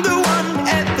be. I'm the one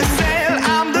at the sail,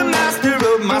 I'm the master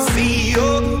of my sea.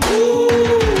 Oh,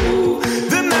 ooh,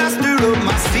 the master of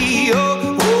my sea. Oh,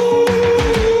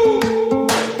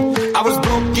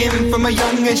 from a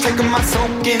young age, taking my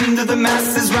soak into the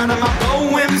masses, writing my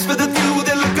poems for the few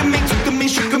that look at me, took at me,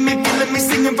 shook at me, feeling me,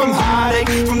 singing from heartache,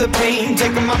 from the pain,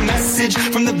 taking my message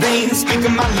from the veins,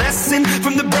 speaking my lesson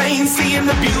from the brain, seeing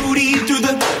the beauty through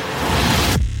the.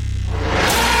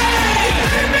 Hey,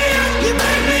 you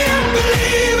made me a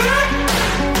believer,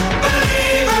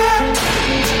 believer.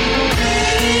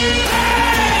 Hey,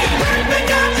 break me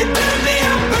down, you made me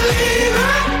a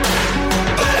believer,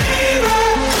 believer.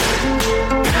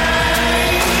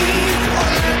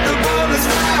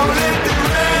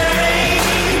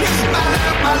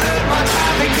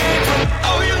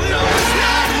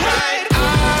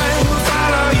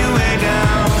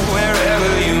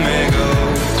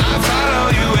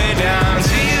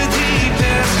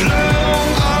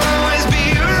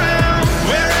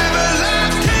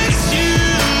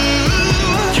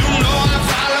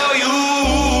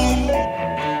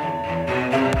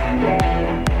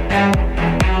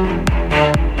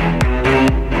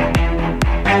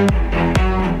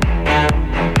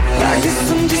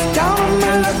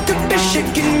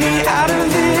 Shaking me out of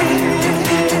it.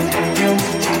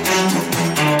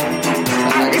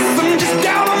 I guess I'm just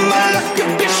down on my luck.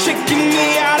 You're shaking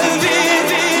me out of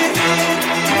it.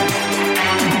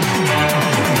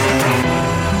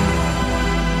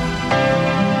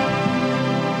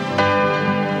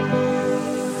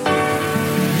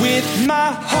 With my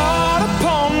heart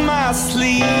upon my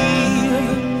sleeve,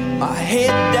 my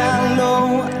head down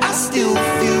low, I still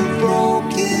feel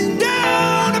broken.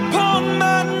 Down upon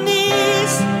my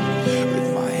knees,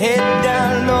 head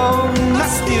down low, I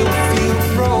still feel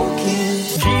broken.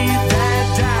 Keep that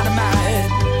dynamite.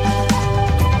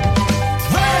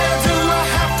 Where do I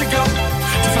have to go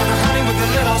to find a honey with a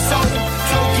little soul?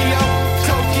 Tokyo,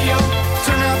 Tokyo,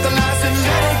 turn out the lights and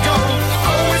let it go.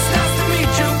 Oh, it's nice to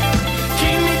meet you.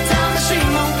 Keep me time machine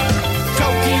move.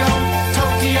 Tokyo,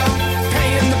 Tokyo,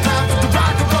 paying the pound for the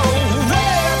rock and roll.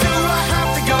 Where do I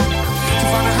have to go to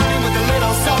find a honey with a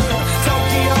little soul?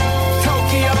 Tokyo,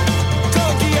 Tokyo.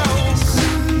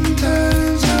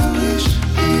 Sometimes I wish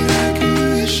that I could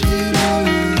wish it all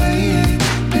away,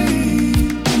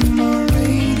 babe. On my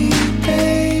rainy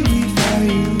day without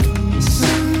you.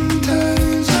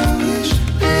 Sometimes I wish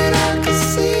that I could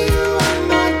see you on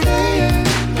my day,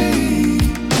 babe.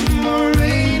 On my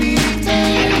rainy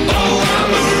day. Oh,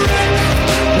 I'm a wreck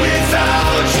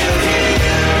without you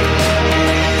here.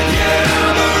 Yeah,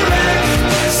 I'm a wreck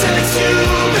since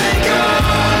you've been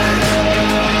gone.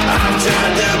 I'm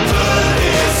trying to put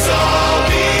this all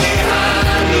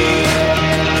behind me.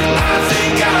 I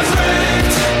think I've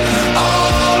wrecked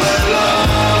all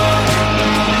along.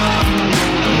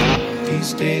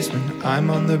 These days when I'm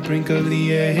on the brink of the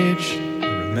edge,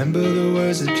 remember the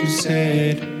words that you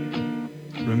said.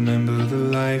 Remember the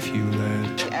life you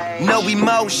led. No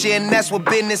emotion, that's what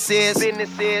business is.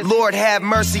 Lord have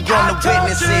mercy on the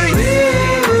witnesses.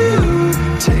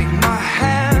 Take my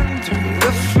hand through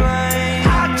the flame. I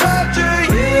torture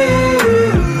you.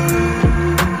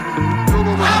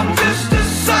 I'm just a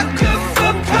sucker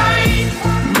for pain.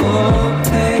 More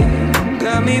pain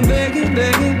got me begging,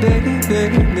 begging, begging,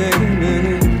 begging, begging,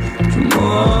 begging. For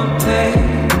more pain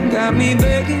got me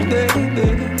begging, begging,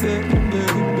 begging, begging, begging,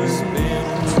 begging.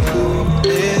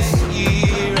 This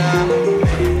year I'm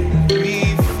very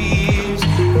fears.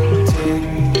 Take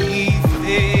me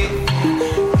faith.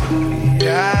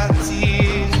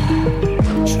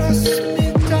 Trust me,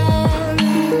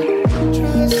 darling.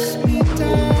 Trust me,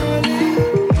 darling.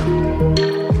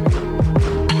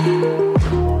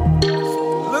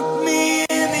 Look me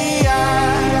in the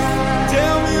eye.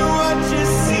 Tell me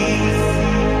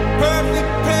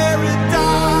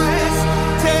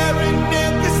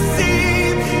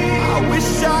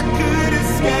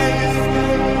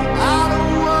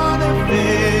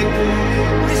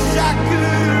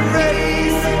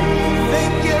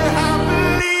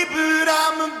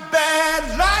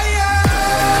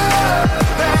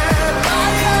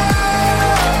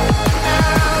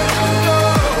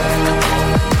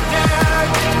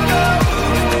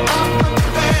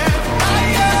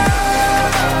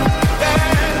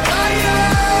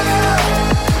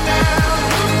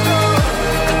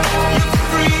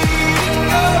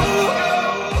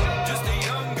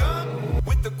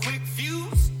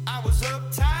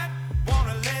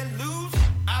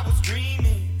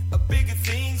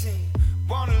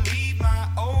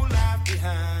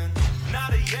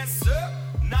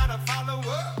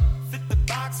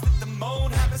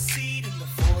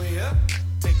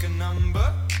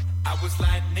number. I was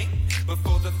lightning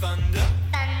before the thunder.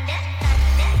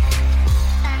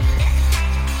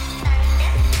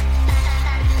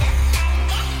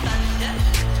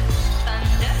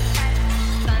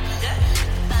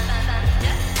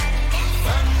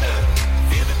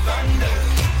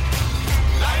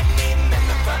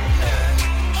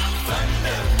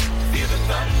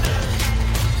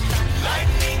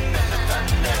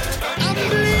 I'm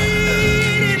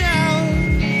bleeding out.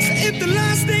 So if the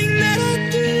last thing that I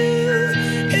do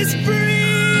is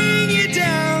bring you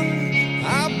down,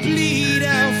 I'll bleed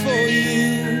out for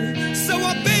you. So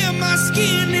I bare my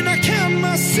skin and I count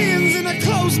my sins and I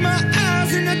close my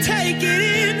eyes and I take it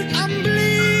in. I'm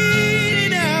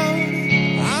bleeding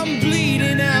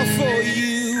out for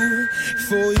you,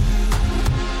 for you.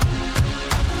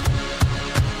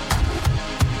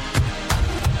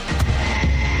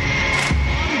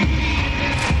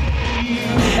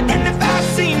 And if I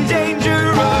seem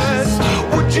dangerous,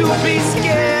 would you be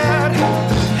scared?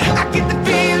 I get the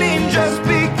feeling just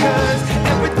because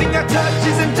everything I touch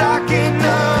isn't dark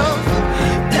enough,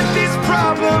 that this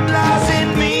problem lies in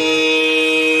me.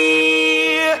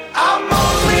 I'm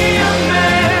only a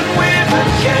man with a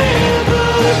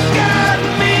candle to guide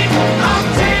me. I'm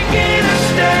taking a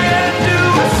stand to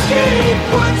escape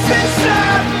what's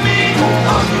inside me.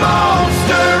 A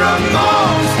monster, a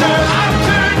monster. I've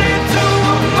turned into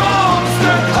a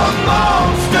monster, a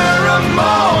monster, a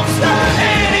monster,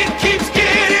 and it keeps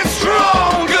getting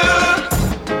stronger.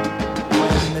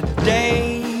 When the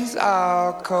days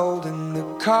are cold and the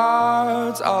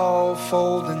cards all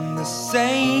fold and the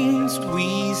saints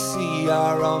we see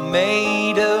are all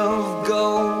made of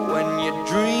gold, when your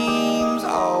dreams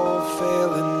all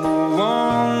fail and the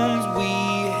ones we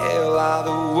hail are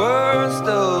the worst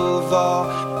of all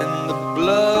and the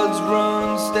bloods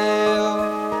run stale.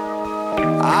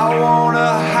 I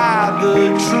wanna hide the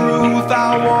truth,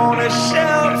 I wanna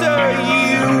shelter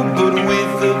you, but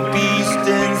with the beast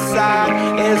inside,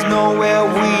 there's nowhere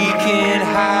we can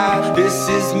hide. This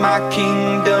is my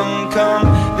kingdom come,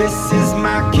 this is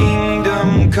my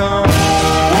kingdom come.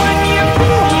 When you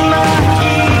pull my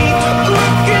key,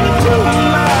 look into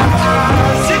my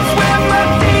eyes, it's where my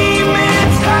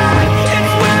demons hide,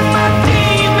 it's where my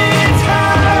demons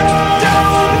hide.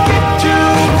 Don't get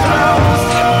too close,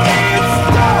 it's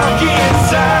dark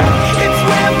inside, it's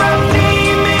where my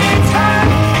demons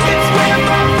hide, it's where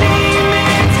my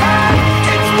demons hide,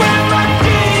 it's where my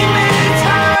demons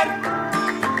hide.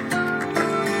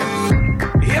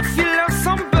 If you love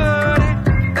somebody,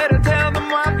 better tell them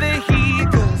why they're here,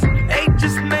 'cause they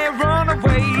just may run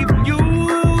away from you.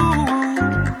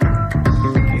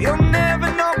 You'll never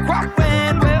know quite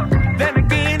when, well, then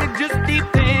again it just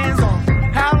depends on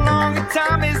how long the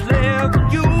time is left for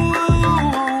you.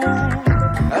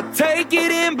 Take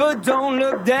it in but don't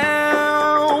look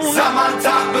down. 'Cause I'm on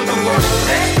top of the world,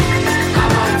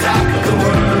 I'm on top of the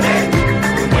world,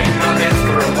 Been waiting on this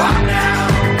for a while now,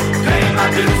 paying my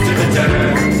dues to the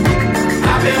dirt.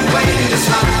 I've been waiting to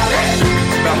smile,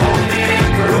 been holding in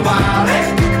for a while,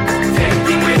 Take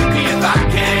it with me if I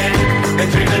can, been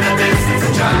dreaming of this since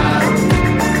a child.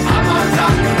 I'm on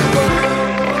top of the world.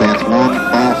 That's one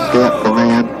false step for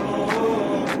man,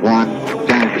 one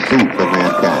giant pursuit for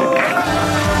mankind.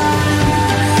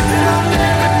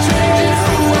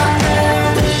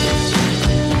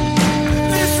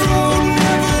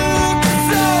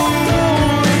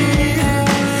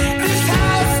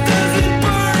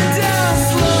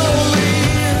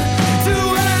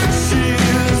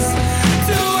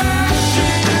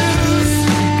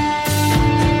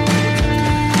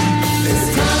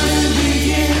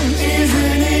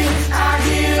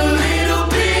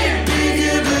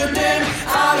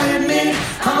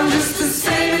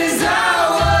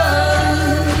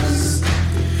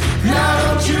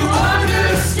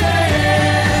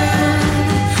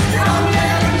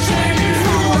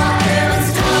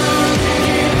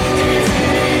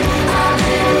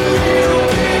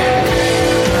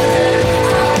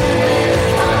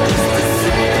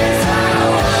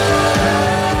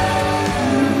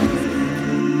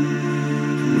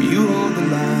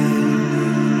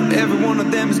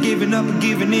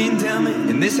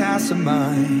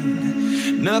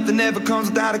 Nothing ever comes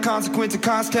without a consequence of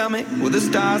cost. Tell me, will the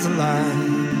stars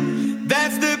align?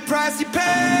 That's the price you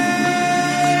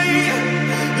pay.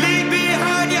 Leave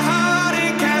behind your heart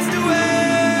and cast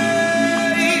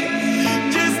away.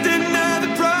 Just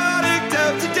another product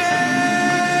of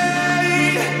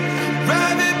today.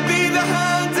 Rather be the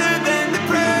hunter than the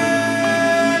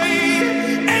prey.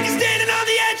 And you're standing on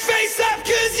the edge, face up,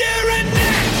 'cause you're a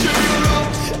natural.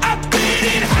 I've been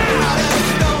in heart of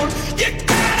stone. You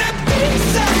gotta be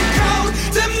so cold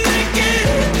to make it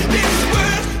in this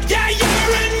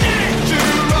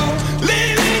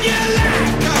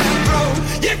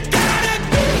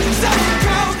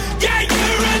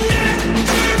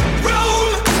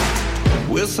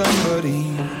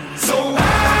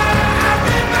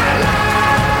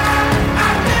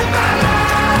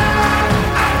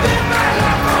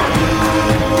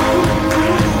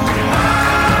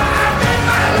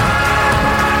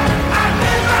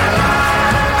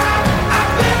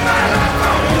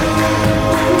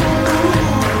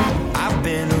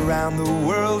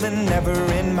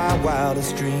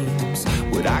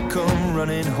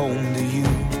home to you.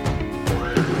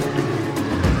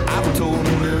 I've told a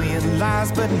million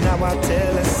lies, but now I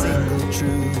tell a single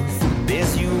truth.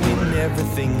 There's you in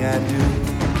everything I do.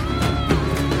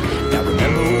 Now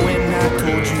remember when I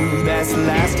told you that's the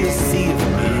last you'll see of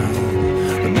me.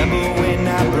 Remember when I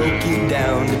broke you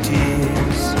down to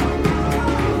tears.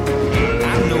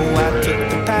 I know I took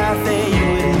the path that you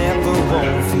would never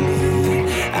want for me.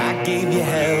 I gave you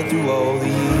hell through all the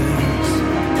years.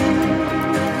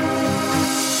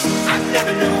 I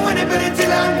never knew anybody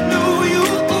till I knew you.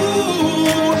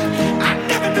 I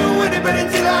never knew anybody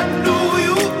till I knew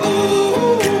you.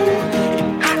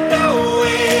 And I know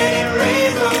when it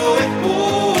rains or it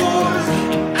pours.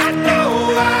 And I know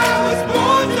I was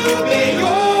born to be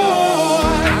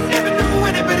yours. I never knew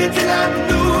anybody till I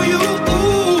knew you.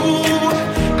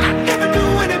 I never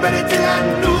knew anybody till I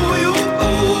knew you.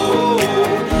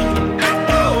 And I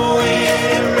know when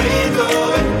it rains or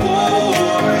it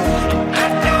pours. And I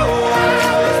know I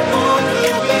was born to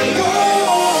be yours.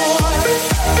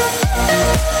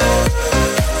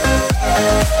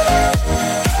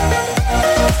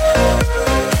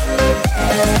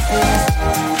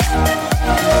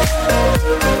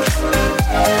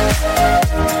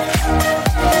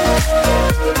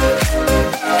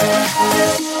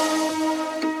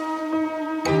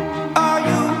 Are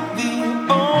you the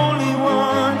only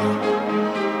one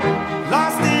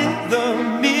lost in the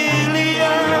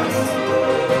millions?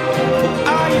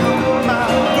 Are you my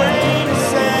grain of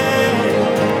sand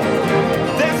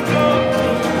that's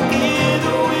floating in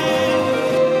the wind?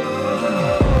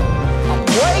 I'm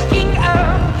waking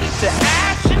up to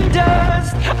ash and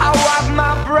dust. I wipe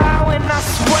my brow and I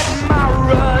sweat my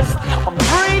rust. I'm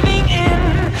breathing in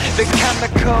the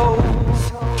chemicals.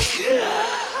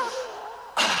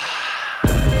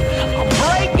 I'm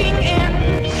breaking in,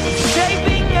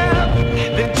 shaping up,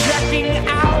 then checking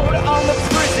out on the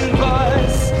prison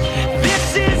bus. This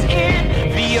is it,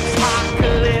 the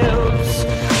apocalypse.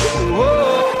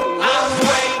 Whoa, I'm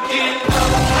waking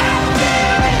up, I'm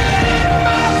living in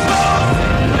my bones,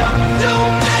 enough to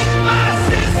make my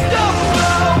system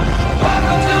blow.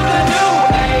 Welcome to the new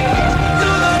age, to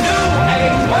the new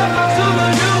age. Welcome to the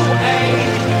new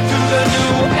age, to the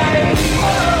new age.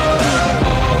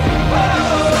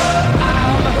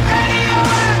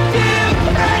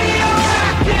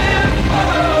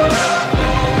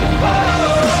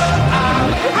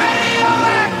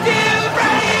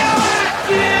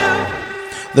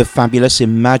 The fabulous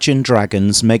Imagine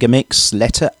Dragons megamix,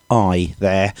 letter I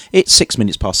there. It's 6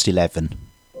 minutes past 11.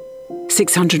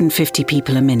 650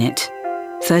 people a minute,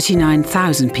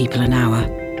 39,000 people an hour,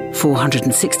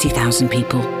 460,000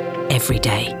 people every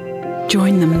day.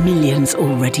 Join the millions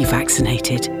already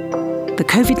vaccinated. The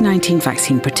COVID-19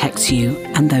 vaccine protects you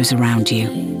and those around you.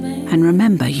 And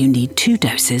remember, you need 2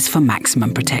 doses for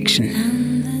maximum protection.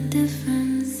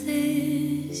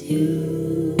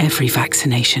 Every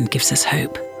vaccination gives us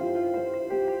hope.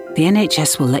 The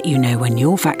NHS will let you know when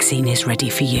your vaccine is ready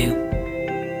for you.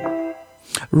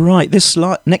 Right, this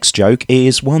next joke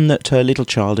is one that a little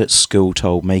child at school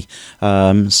told me,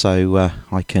 so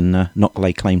I can not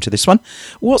lay claim to this one.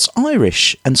 What's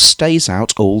Irish and stays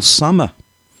out all summer?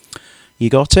 You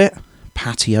got it?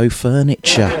 Patio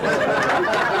furniture.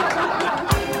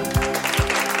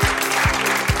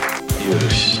 You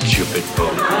stupid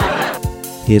bum.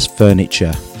 Here's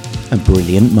Furniture, a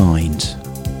brilliant mind.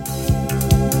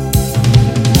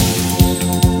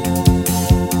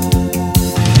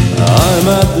 I'm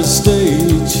at the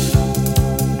stage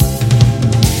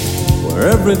where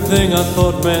everything I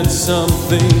thought meant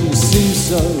something seems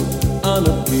so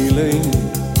unappealing.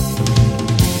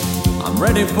 I'm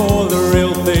ready for the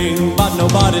real thing, but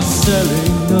nobody's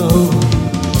selling, no.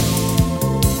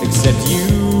 Except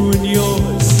you and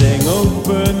yours saying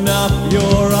open up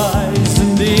your eyes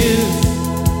and ears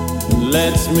and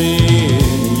let me in.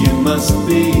 You must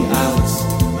be out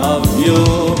of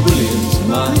your brilliant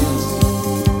mind.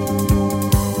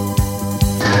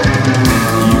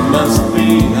 You must be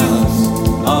out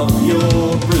of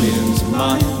your brilliant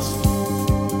mind.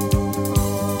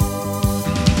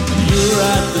 You're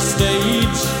at the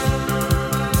stage,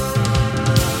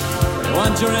 you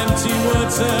want your empty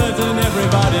words heard and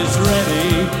everybody's ready.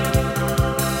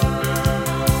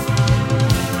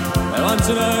 They want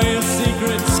to know your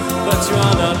secrets, but you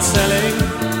are not telling.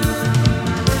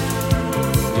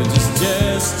 You're just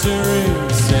gesturing,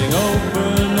 saying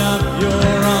open up your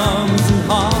arms and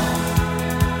heart.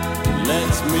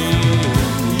 Let me in.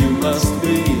 You must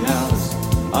be out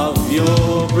of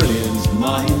your brilliant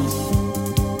mind.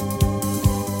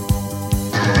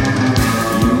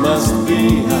 You must be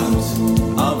out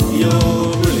of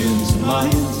your brilliant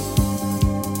mind.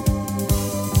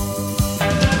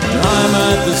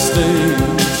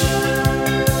 stage,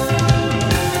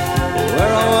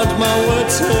 where I want my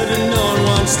words heard and no one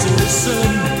wants to listen.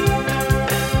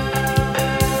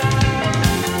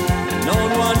 No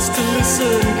one wants to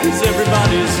listen, 'cause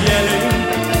everybody's yelling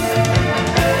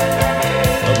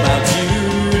about you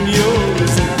and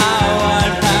yours and how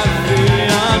I'd have the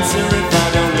answer if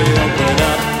I'd only open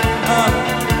up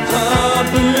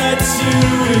and let you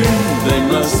in. They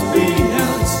must be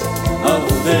out of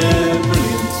their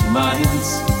brilliant minds.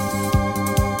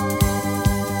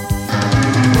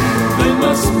 They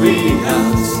must be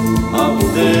out of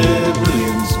their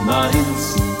brilliant minds.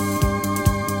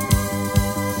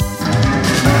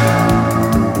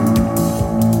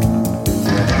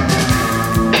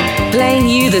 Playing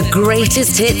you the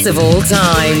greatest hits of all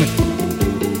time.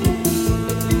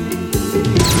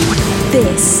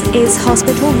 This is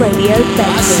Hospital Radio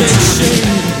Bedford.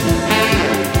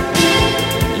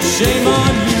 Shame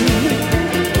on you.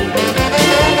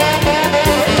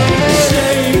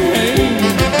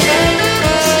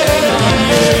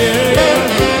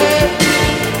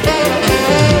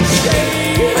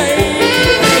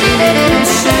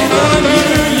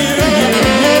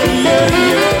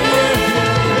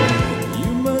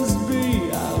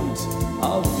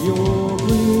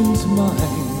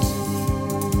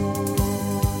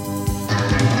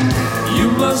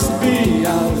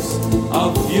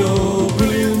 Of your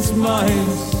brilliant mind,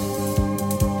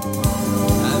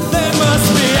 and they must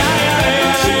be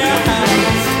out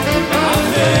of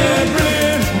their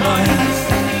brilliant minds.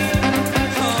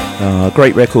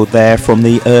 Great record there from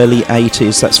the early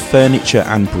 80s. That's Furniture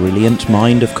and Brilliant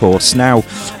Mind, of course. Now,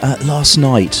 last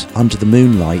night, under the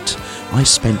moonlight, I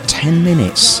spent 10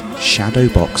 minutes shadow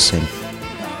boxing.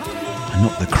 I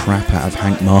knocked the crap out of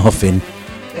Hank Marvin.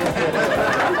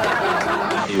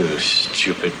 You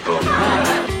stupid bum.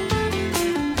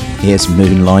 Here's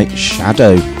Moonlight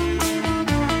Shadow.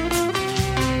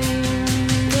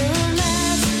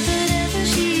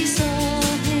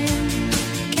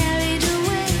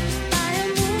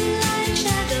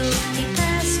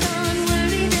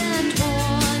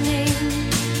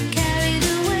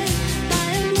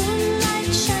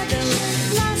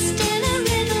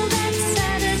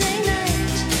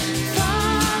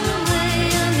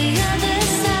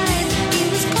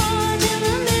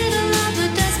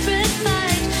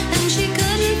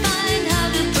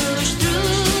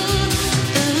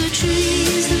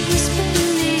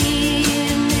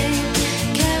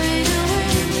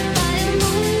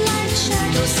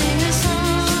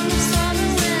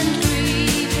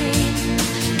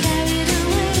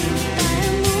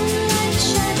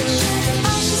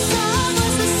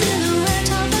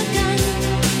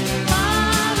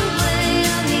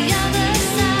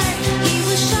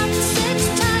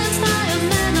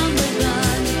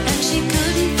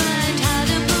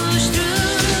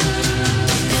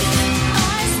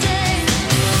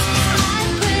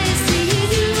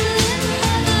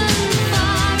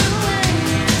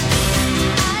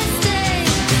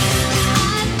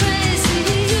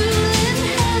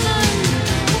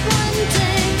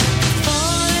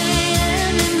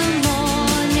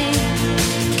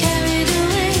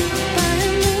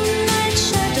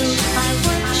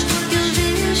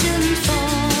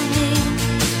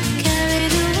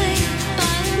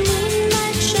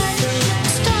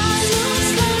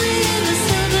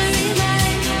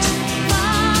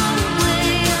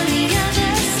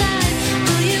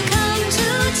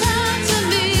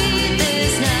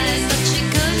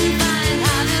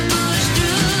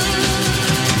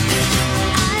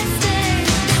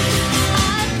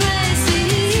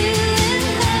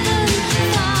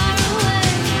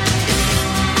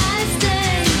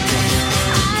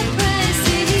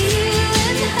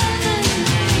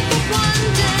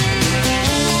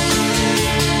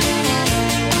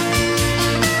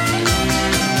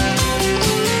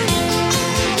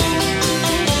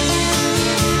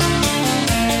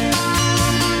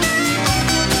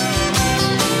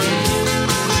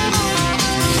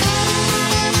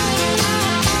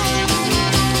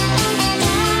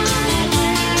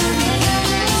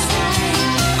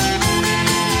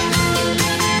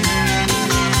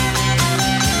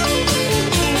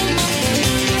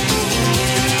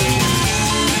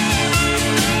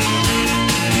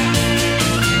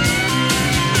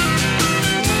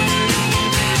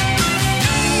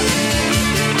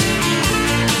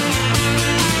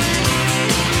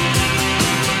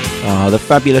 The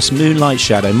fabulous Moonlight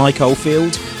Shadow, Mike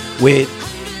Oldfield with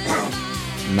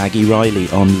Maggie Riley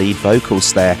on lead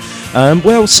vocals there.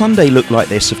 Well, Sunday looked like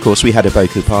this. Of course, we had a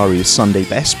Boko Pari with Sunday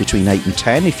Best between 8 and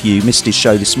 10. If you missed his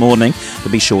show this morning,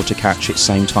 be sure to catch it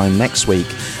same time next week.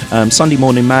 Sunday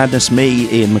Morning Madness, me,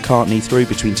 Ian McCartney, through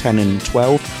between 10 and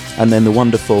 12. And then the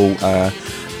wonderful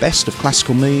Best of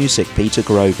Classical Music, Peter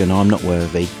Grogan, I'm Not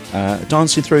Worthy.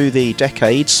 Dancing through the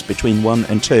decades between 1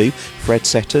 and 2, Fred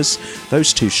Setters.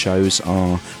 Those two shows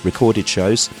are recorded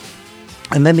shows.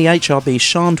 And then the HRB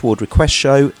Shandward Request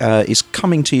Show is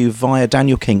coming to you via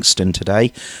Daniel Kingston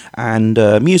today. And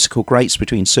Musical Greats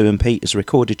Between Sue and Pete is a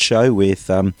recorded show with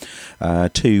 2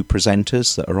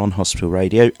 presenters that are on Hospital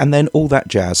Radio. And then All That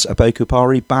Jazz, Aboku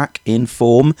Pari back in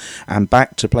form and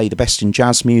back to play the best in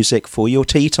jazz music for your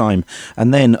tea time.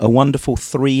 And then a wonderful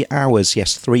 3 hours,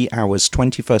 yes, 3 hours,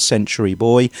 21st Century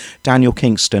Boy, Daniel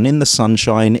Kingston in the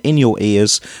sunshine, in your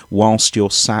ears, whilst you're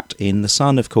sat in the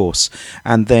sun, of course.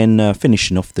 And then finishing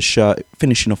off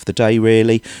the day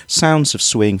really, Sounds of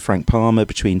Swing, Frank Palmer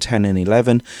between 10 and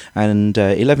 11, and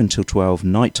 11 till 12,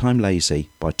 Nighttime Lazy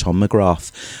by Tom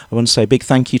McGrath. I want to say a big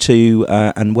thank you to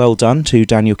and well done to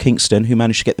Daniel Kingston, who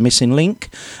managed to get the missing link.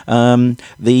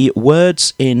 The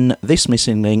words in this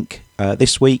missing link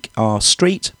this week are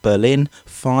street, Berlin,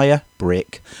 fire,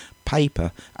 brick,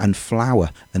 paper and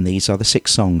flower, and these are the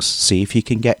 6 songs. See if you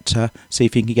can get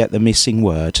the missing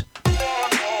word.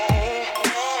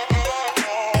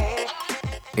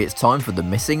 It's time for the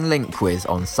Missing Link quiz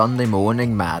on Sunday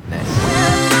Morning Madness.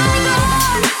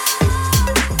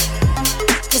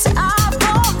 Cause I'm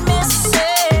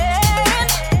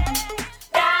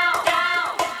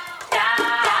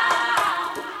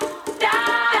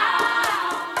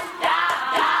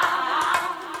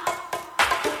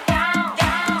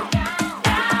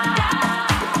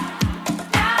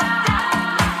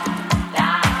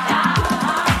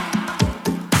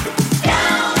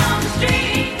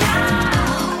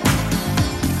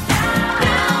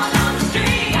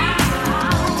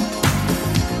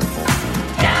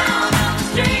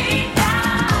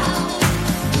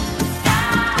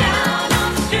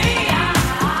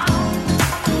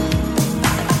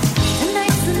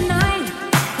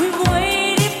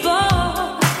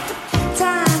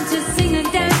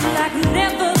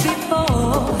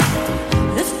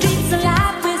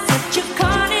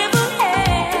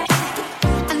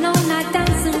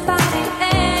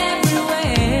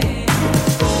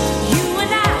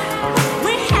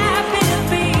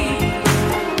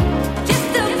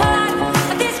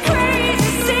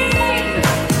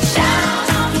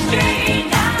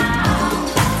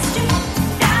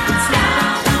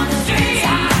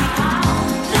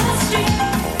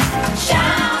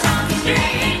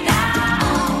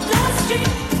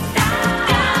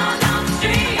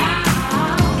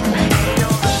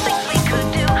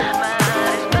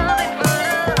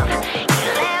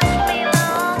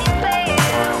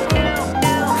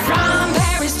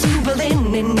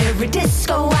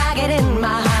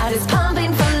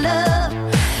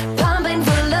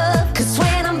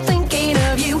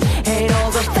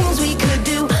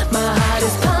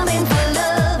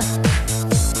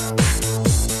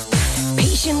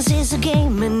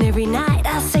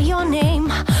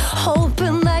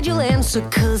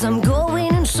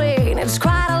going insane. It's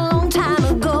quite a long time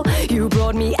ago. You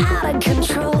brought me out of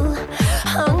control.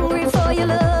 Hungry for your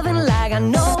loving like I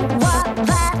know what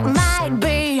that might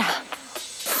be.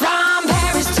 From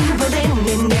Paris to Berlin,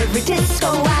 in every disco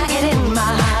I get in, my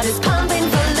heart is pumping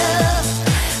for love,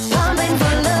 pumping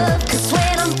for love. Cause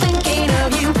when I'm thinking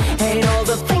of you and all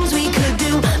the things we could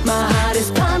do, my heart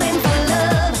is pumping for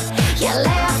love. You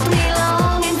left me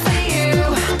longing for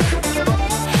you.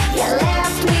 You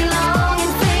left me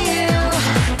longing for you.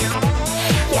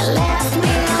 You left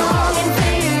me longing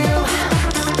for you.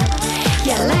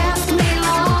 You left me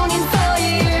longing for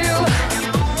you.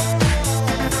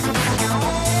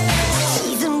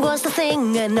 Season was the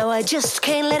thing, and now I just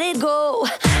can't let it go.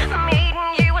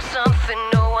 Meeting you was something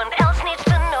no one else needs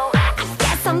to know. I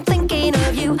guess I'm thinking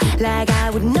of you like I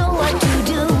would know what to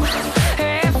do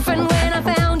if and when I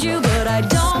found you, but I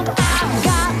don't. I've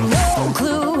got no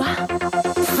clue.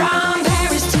 From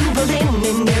Paris to Berlin,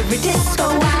 in every disco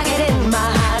I get in, my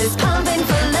heart is pumping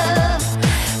for love,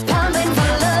 pumping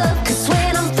for love. Cause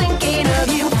when I'm thinking of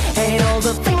you and all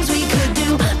the things we could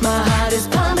do, my heart is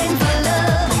pumping for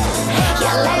love.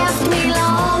 You left me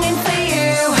longing for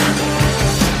you.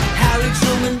 Harry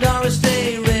Truman, Doris Day,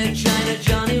 Red China,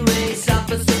 Johnny Ray, South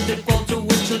Pacific, Walter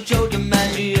Winchell, Joe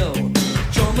DiMaggio,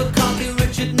 Joe McCarthy,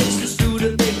 Richard Nixon,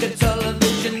 Studebaker,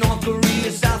 television, North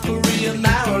Korea, South Korea,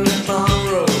 Marilyn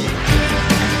Monroe.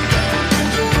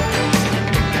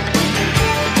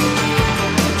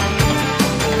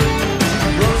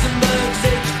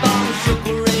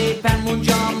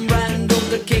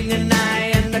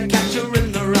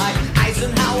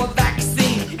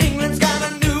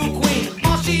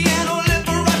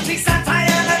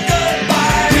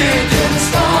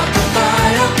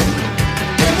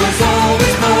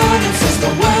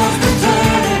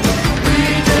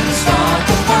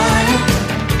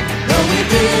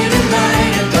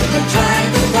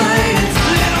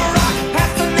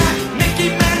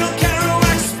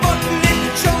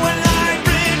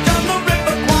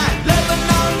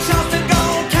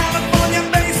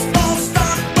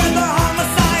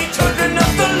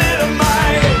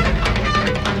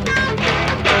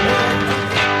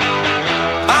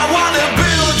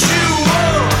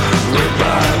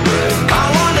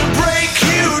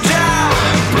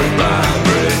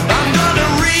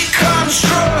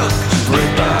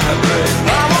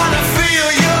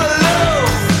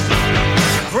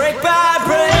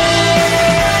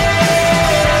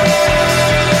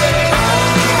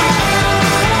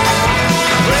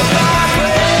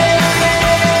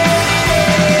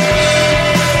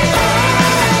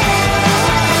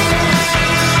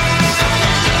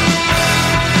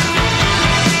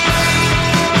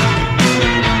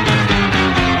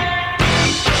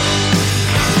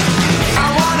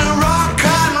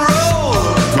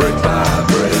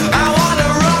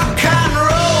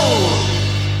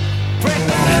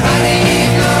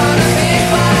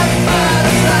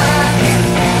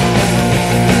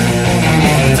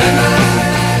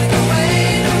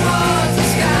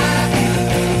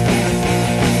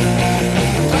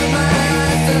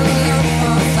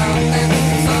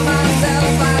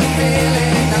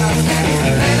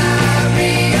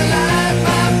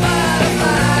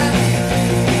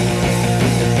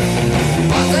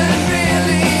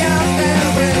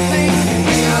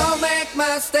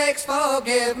 mistakes,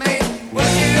 forgive me.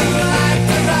 Would you like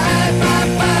to ride my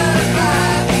butterfly?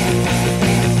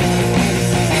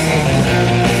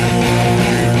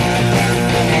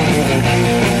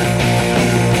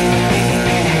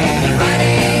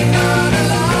 Riding on a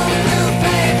long blue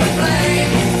paper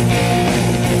plane,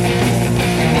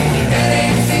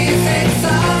 getting seasick,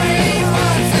 sorry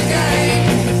once again.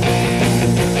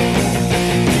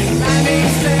 Landing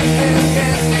strip is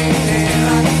getting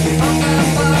nearer, on the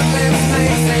forklift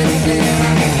makes it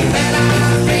clearer. Then I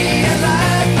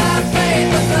realize my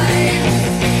paper plane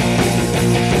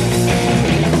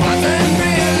wasn't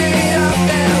really up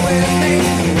there with me.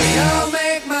 We all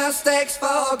make mistakes,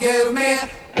 forgive me.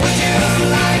 Would you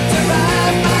like to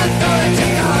ride my Deutsche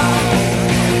car?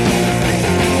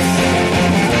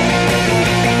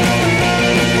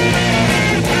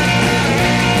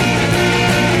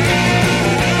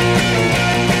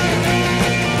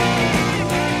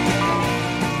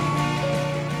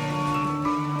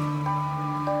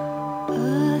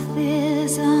 Earth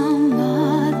is a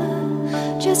mother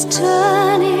just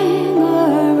turning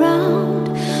around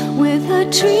with her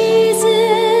trees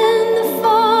in the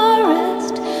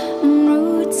forest and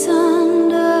roots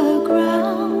underground.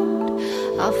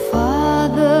 Our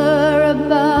Father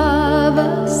above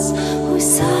us, who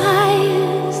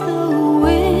sighs the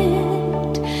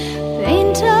wind,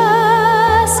 paint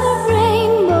us a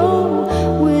rainbow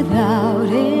without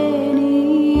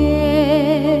any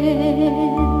end.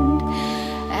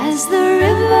 As the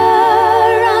river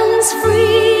runs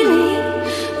freely,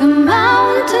 the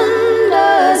mountain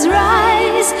does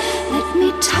rise. Let me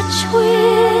touch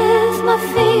with my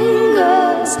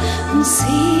fingers and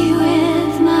see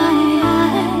with my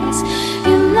eyes.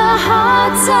 In the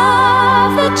hearts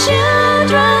of the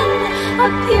children, a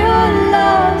pure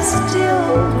love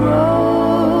still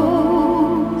grows,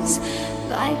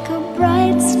 like a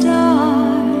bright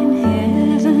star in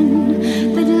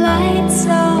heaven that lights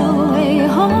our way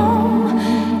home,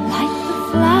 like the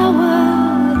flower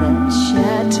that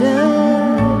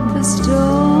shattered the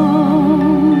stone.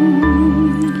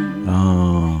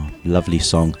 Ah, lovely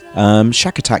song.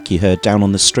 Shack Attack you heard Down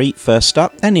on the Street first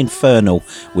up, then Infernal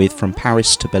with From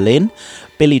Paris to Berlin,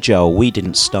 Billy Joel, We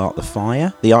Didn't Start the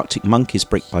Fire, The Arctic Monkeys,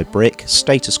 Brick by Brick,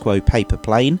 Status Quo, Paper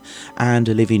Plane, and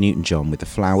Olivia Newton-John with The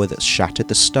Flower That Shattered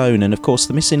the Stone. And of course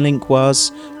the missing link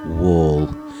was Wall.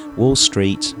 Wall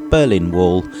Street, Berlin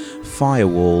Wall,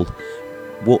 Firewall,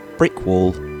 Brick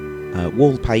Wall,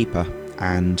 Wallpaper,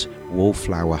 and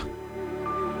Wallflower.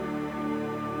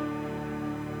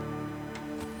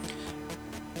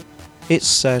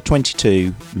 It's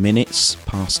 22 minutes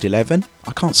past 11.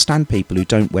 I can't stand people who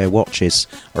don't wear watches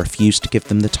or refuse to give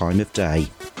them the time of day.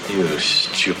 You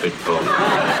stupid bum.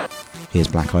 Here's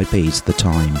Black Eyed Peas, The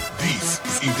Time. This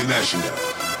is International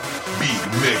Big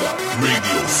Mega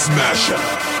Radio Smasher.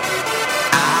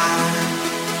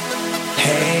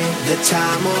 Had the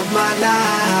time of my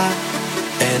life,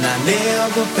 and I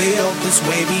never felt this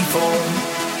way before.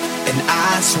 And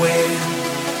I swear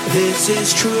this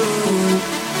is true,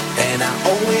 and I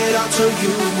owe it all to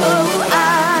you. Oh,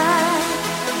 I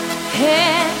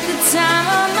had the time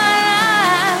of my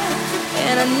life,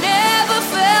 and I never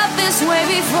felt this way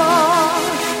before.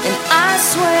 And I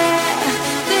swear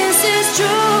this is true,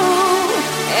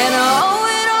 and I owe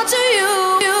it all to you.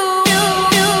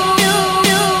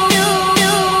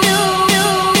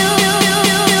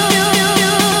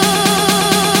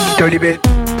 Dirty bit.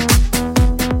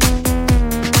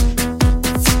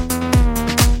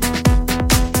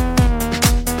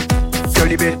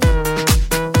 Dirty bit.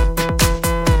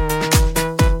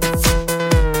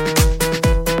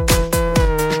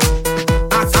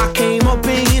 I came up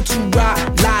in here to rock,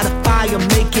 light a fire,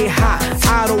 make it hot.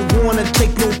 I don't wanna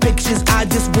take no pictures, I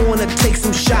just wanna take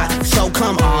some shots. So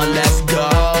come on, let's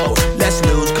go, let's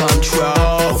lose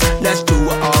control. Let's do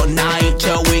it all night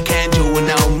till we can't do it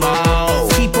no more.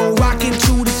 Keep on rocking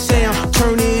to the sound,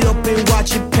 turn it up and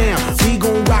watch it pound. We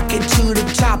gon' rock it to the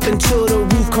top until the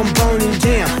roof come burning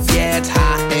down. Yeah, it's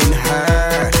hot in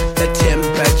her, the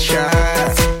temperature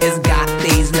has got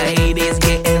these ladies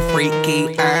getting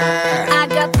freaky. I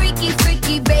got freaky,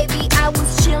 freaky, baby. I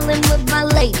was chillin' with my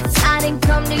ladies. I didn't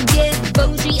come to get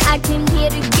bougie, I came here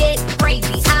to get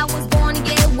crazy. I was born to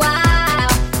get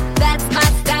wild, that's my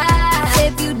style.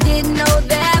 If you didn't know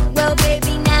that, well,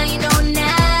 baby, now you know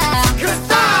now. 'Cause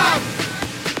I'm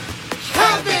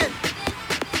having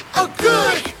a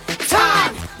good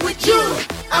time with you,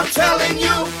 I'm telling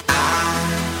you. I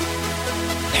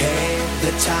had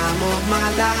the time of my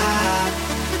life,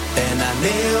 and I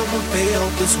never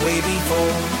felt this way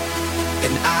before.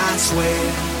 And I swear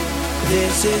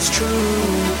this is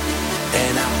true,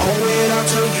 and I owe it all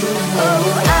to you. Oh,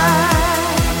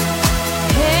 I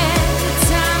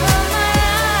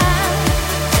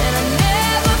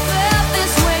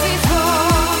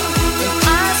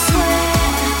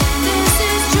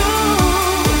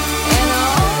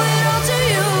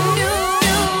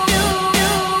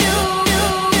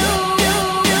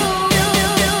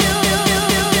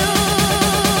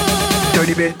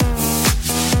bit.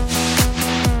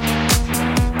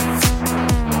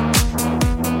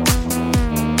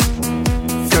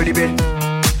 Dirty bit.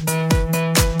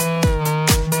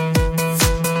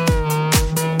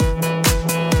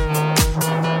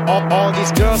 All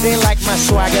these girls, they like my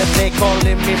swagger, they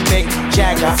calling me Mick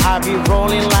Jagger. I be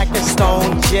rolling like a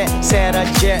stone jet, set a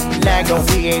jet lagger.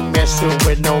 We ain't messing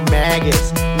with no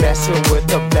maggots, messing with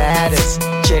the baddest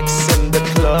chicks in the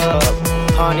club.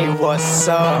 Honey, what's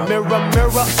up? Mirror,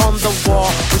 mirror on the wall,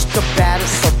 who's the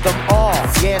baddest of them all?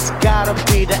 Yeah, it's gotta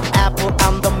be the Apple,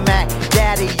 I'm the Mac.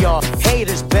 Daddy, y'all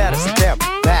haters better step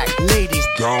back. Ladies,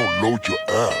 download your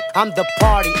app. I'm the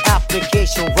party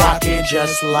application rocking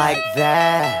just like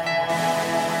that.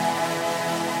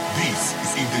 This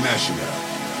is International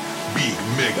Big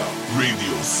Mega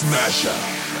Radio Smasher.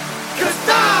 'Cause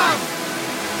I'm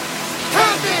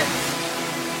having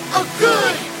a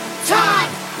good time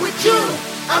with you.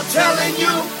 I'm telling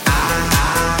you, I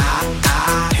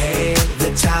had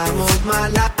the time of my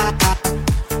life,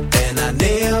 and I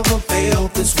never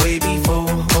felt this way before.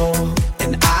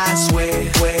 And I swear,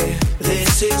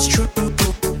 this is true,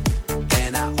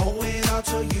 and I owe it all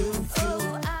to you.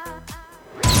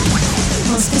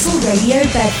 Hospital Radio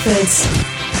Bedford.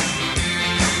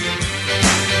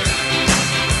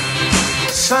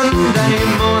 Sunday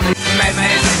morning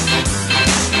madness,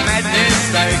 madness,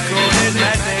 they call it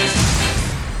madness.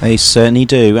 They certainly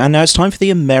do. And now it's time for the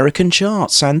American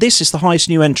charts. And this is the highest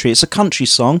new entry. It's a country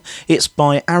song. It's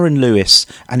by Aaron Lewis.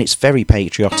 And it's very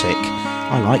patriotic.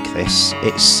 I like this.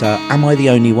 It's Am I the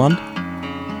Only One?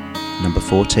 Number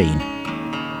 14.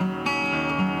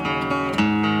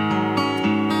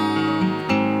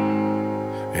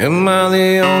 Am I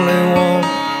the only one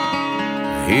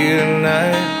here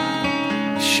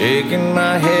tonight? Shaking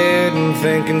my head and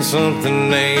thinking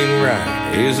something ain't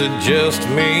right. Is it just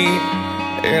me?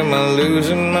 Am I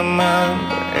losing my mind?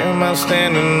 Am I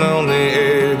standing on the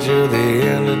edge of the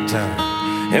end of time?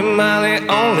 Am I the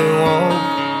only one?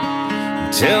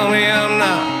 Tell me I'm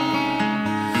not.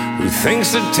 Who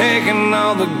thinks of taking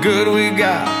all the good we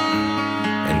got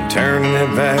and turning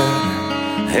it bad?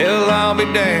 Hell, I'll be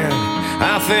damned.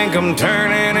 I think I'm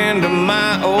turning into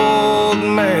my old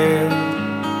man.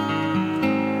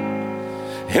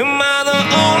 Am I the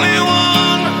only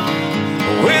one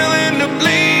willing to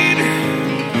bleed?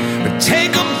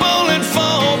 Take a bullet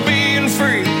for being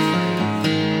free.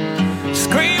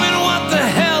 Screaming, what the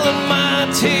hell am I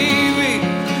TV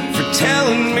for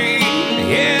telling me?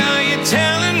 Yeah, you're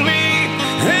telling me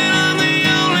that I'm the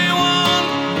only one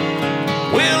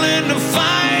willing to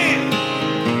fight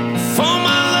for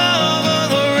my love of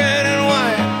the red and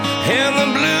white and the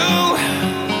blue.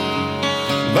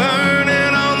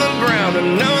 Burning on the ground,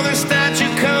 another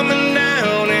statue coming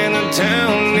down in a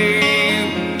town near you.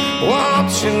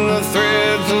 Watching the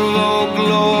threads of old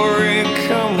glory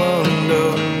come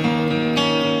undone.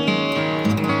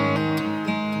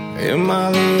 Am I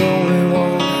the only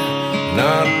one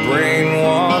not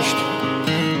brainwashed,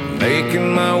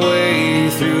 making my way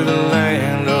through the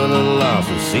land of the lost,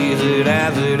 who sees it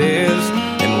as it is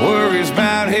and worries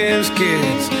about his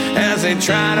kids as they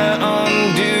try to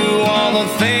undo all the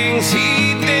things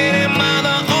he did? Am I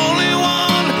the only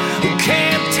one who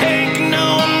can't take no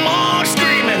more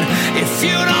screaming? If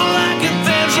you don't like it,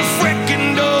 there's a freaking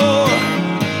door.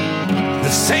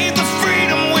 This ain't the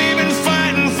freedom we've been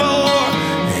fighting for.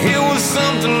 It was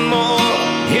something more.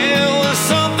 Yeah, it was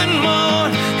something more.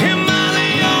 Am I the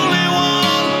only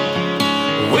one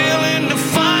willing to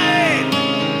fight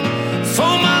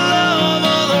for my love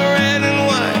of the red and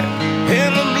white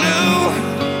and the blue?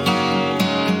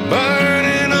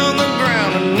 Burning on the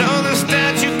ground, another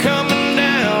statue coming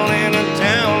down in a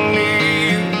town near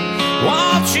you.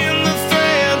 Watching the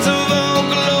threads of old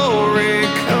glory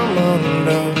come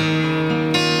undone.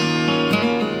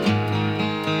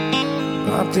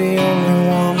 Not the only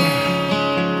one.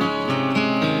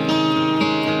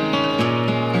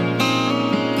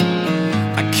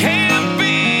 I can't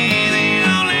be the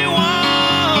only one.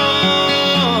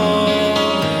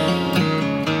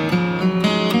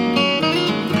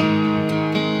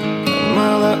 Am I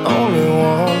the only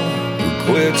one who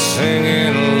quit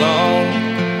singing along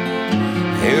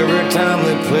every time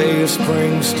they play a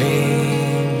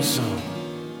Springsteen song?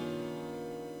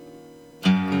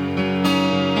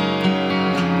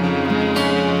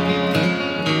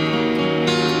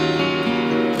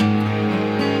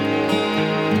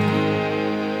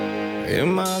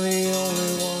 Am I the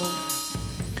only one?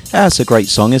 That's a great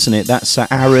song, isn't it? That's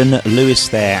Aaron Lewis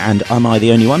there, and Am I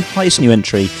the Only One? Highest new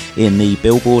entry in the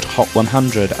Billboard Hot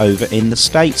 100 over in the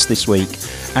States this week.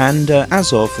 And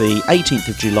as of the 18th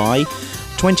of July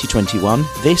 2021,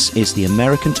 this is the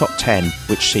American Top 10,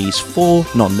 which sees 4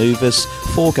 non-movers,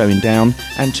 4 going down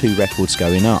and 2 records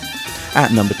going up.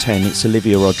 At number 10, it's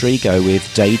Olivia Rodrigo with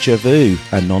Deja Vu,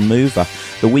 a non-mover.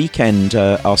 The Weeknd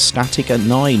are static at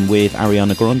 9 with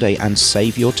Ariana Grande and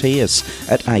Save Your Tears.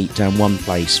 At 8, down 1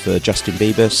 place for Justin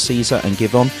Bieber, Caesar and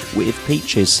Give On with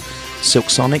Peaches.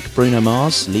 Silk Sonic, Bruno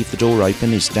Mars, Leave the Door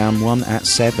Open is down 1 at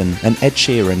 7. And Ed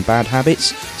Sheeran, Bad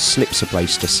Habits, slips a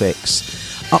place to 6.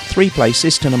 Up 3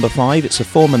 places to number 5, it's a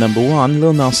former number 1,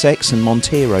 Lil Nas X and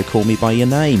Montero, Call Me By Your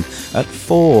Name. At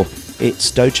 4,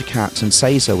 it's Doja Cat and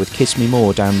Caesar with Kiss Me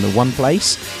More down the 1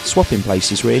 place. Swapping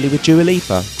places really with Dua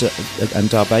Lipa and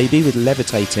Dar Baby with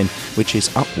Levitating, which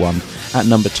is up 1. At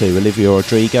number 2, Olivia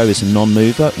Rodrigo is a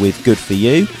non-mover with Good For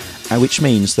You, which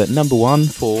means that number 1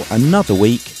 for another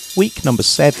week number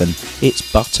 7, it's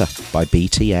Butter by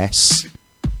BTS.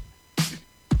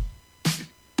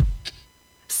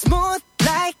 Smooth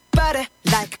like butter,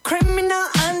 like a criminal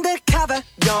undercover.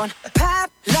 Don't pop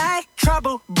like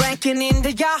trouble, breaking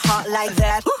into your heart like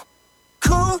that.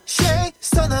 Cool shade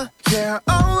stunner, yeah,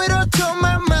 owe it all to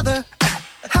my mother.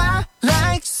 Hot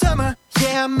like summer,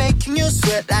 yeah, I'm making you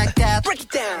sweat like that. Break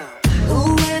it down.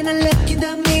 Ooh, when I look in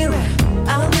the mirror,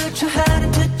 I'm not too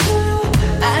hard to do.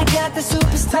 I got the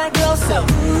superstar glow, so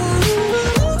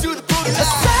ooh, do the boogie. A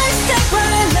side step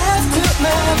right left to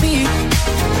my beat.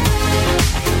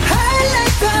 I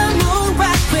like the moon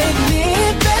rock with me,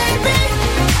 baby.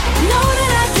 Know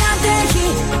that I got that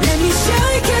heat. Let me show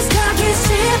you 'cause God can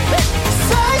see it.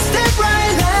 Side step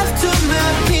right left to my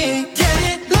beat. Get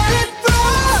it, let it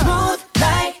roll. Smooth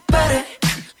like butter,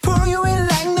 pour you in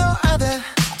like no other.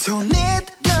 Don't need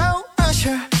no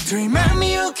usher to remind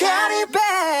me you got it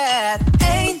bad.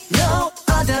 Ain't no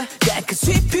other that could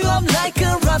sweep you up like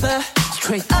a rubber.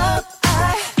 Straight up,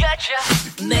 I gotcha,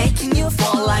 making you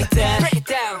fall like that. Break it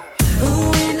down.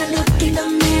 Ooh, when I look in the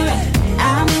mirror,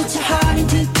 I'm not too hard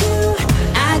to do.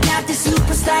 I got the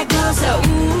superstar glow, so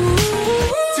ooh,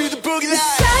 to the boogie line.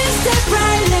 Side step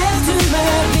right left to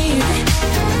my beat.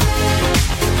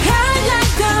 I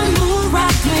like the moon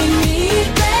rock with me,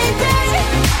 baby.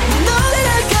 Know that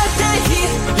I got that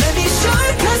heat. Let me show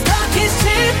you 'cause talk is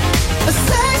cheap. A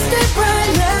side step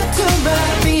right left to my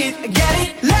beat. Get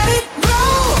it, let it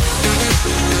roll.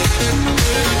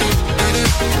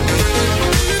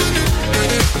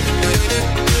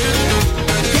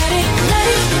 Get it, let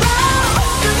it roll.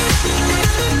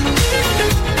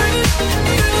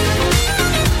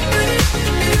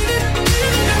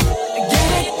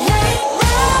 Get it, let it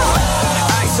roll.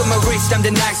 Eyes on my wrist, I'm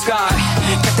the nice guy.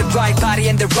 Got the right body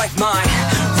and the right mind.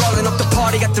 Rolling up the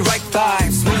party, got the right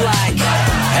vibes. Move like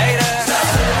haters.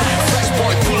 Fresh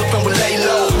boy, pull up and we lay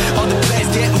low. All the players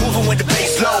get moving with the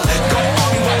bass low. Go on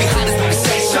me right behind us when we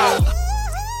say so.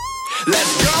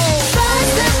 Let's go. Side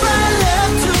step right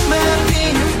left to my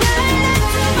beat.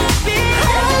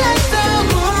 I like the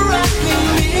moon rock with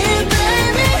me,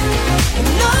 baby.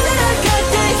 Know that I got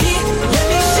that heat. Let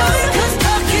me show you 'cause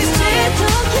talk is cheap.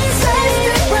 Side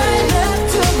step right left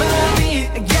to my beat.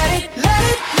 Get it, let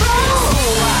it roll.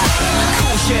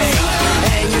 Cool shade,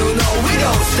 and you know we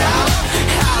don't stop.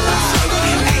 Holla,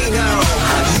 ain't no.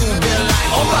 You been like,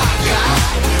 oh my God.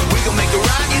 We gon' make it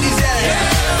rock in these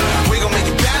areas. We gon' make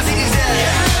it bounce in these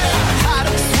areas.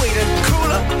 Hotter, sweeter,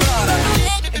 cooler, butter.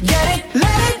 Get it,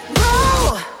 let it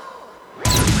roll.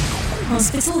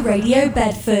 Hospital Radio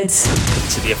Bedford.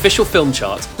 To the official film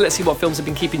chart, let's see what films have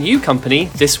been keeping you company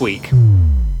this week.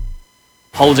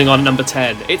 Holding on number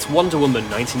 10, it's Wonder Woman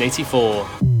 1984.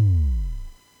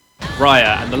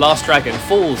 Raya and the Last Dragon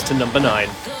falls to number 9.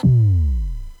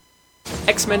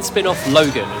 X-Men spin-off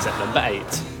Logan is at number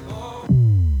 8.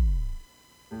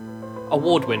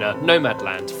 Award winner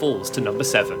Nomadland falls to number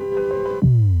 7.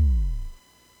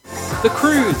 The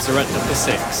Croods are at number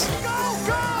 6.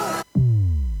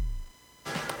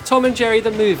 Tom and Jerry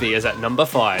the Movie is at number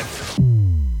 5.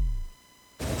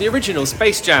 The original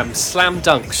Space Jam slam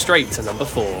dunk straight to number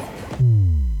 4.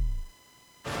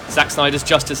 Zack Snyder's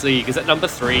Justice League is at number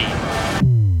 3.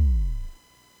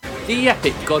 The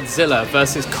epic Godzilla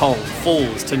vs. Kong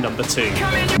falls to number 2.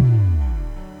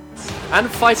 And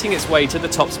fighting its way to the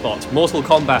top spot, Mortal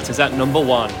Kombat is at number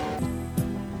 1.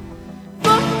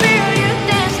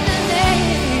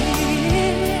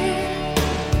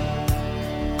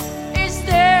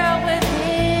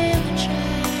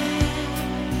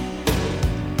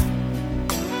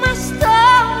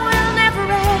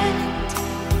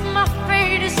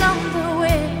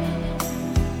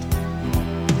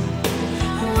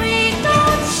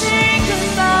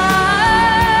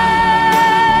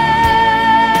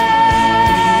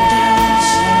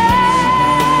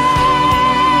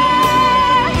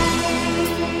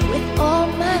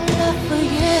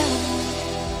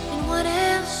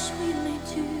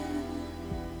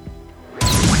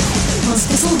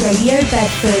 Radio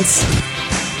Bedford.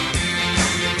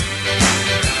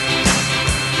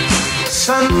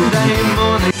 Sunday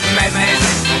morning madness,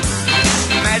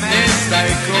 madness,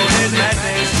 they call it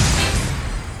madness.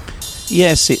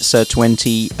 Yes, it's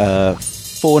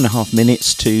 24.5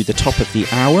 minutes to the top of the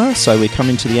hour, so we're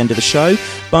coming to the end of the show.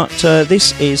 But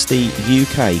this is the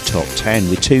UK Top 10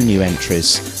 with 2 new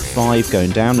entries, 5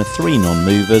 going down and 3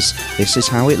 non-movers. This is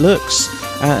how it looks.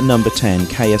 At number 10,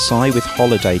 KSI with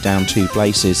Holiday down 2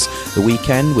 places. The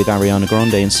Weekend with Ariana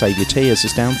Grande and Save Your Tears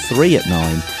is down 3 at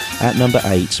 9. At number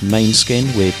 8,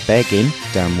 Mainskin with Beggin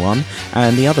down 1.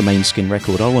 And the other Mainskin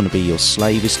record, I Want to Be Your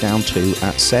Slave, is down 2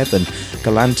 at 7.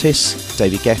 Galantis,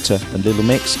 David Guetta and Little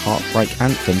Mix, Heartbreak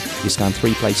Anthem, is down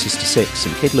 3 places to 6.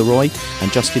 And Kid Laroi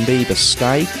and Justin Bieber,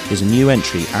 Stay, is a new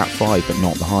entry at 5 but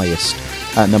not the highest.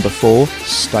 At number 4,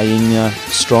 staying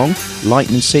strong,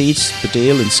 Lightning Seeds,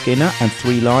 Badil and Skinner and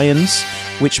 3 Lions,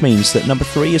 which means that number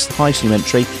 3 is the highest new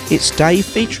entry. It's Dave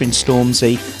featuring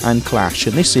Stormzy and Clash,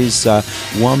 and this is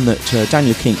one that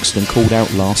Daniel Kingston called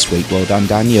out last week. Well done,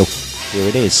 Daniel. Here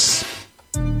it is.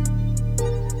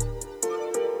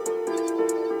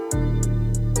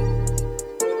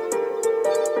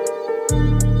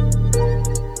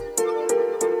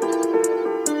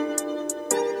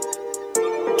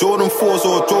 Jordan 4s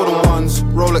or Jordan 1s,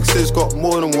 Rolexes got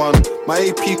more than one. My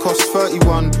AP costs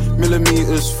 31,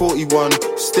 millimeters 41.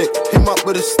 Stick, him up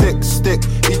with a stick,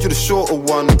 need you the shorter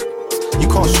one. You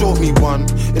can't short me one,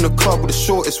 in the club with the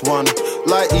shortest one.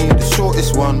 Lighty, the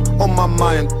shortest one, on my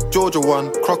mind, Georgia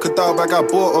one. Crocodile bag, I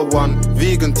bought her one.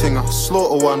 Vegan thing, I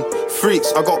slaughter one.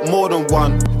 Freaks, I got more than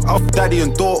one. Off daddy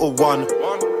and daughter one.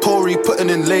 Tory putting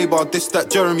in labour, this that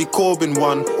Jeremy Corbyn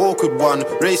one. Awkward one,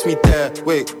 race me there,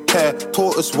 wait, hair,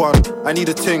 tortoise one. I need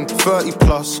a ting, 30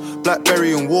 plus,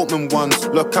 Blackberry and Walkman ones.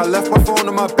 Look, I left my phone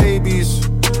and my babies,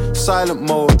 silent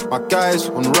mode. My guys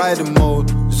on riding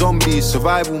mode, zombies,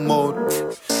 survival mode.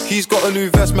 He's got a new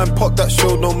vest, man, pop that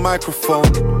showed no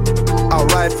microphone. I'll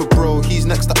ride for bro, he's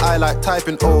next to I like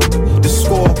typing O. The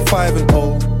score,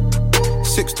 5-0,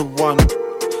 6-1.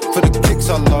 For the kicks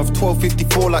I love,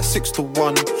 12.54 like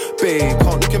 6-1. Babe,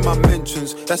 can't look in my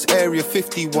mentions, that's area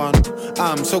 51.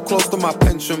 I'm so close to my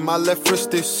pension, my left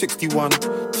wrist is 61.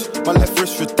 My left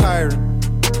wrist retiring.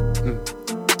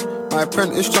 My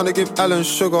apprentice trying to give Alan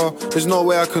sugar, there's no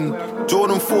way I can.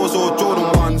 Jordan 4s or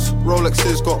Jordan 1s,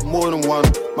 Rolexes got more than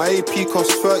one. My AP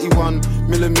costs 31,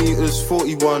 millimeters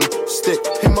 41. Stick,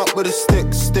 him up with a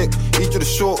stick, need you the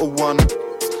shorter one.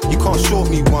 You can't short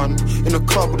me one, in the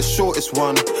club with the shortest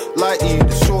one. Lighty,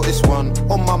 the shortest one,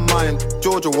 on my mind,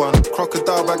 Georgia one.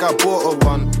 Crocodile bag, I bought her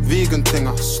one. Vegan thing,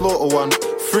 I slaughter one.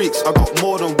 Freaks, I got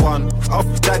more than one. Off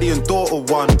daddy and daughter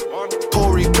one.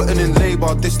 Tory putting in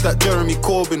labour, this that Jeremy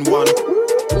Corbyn one.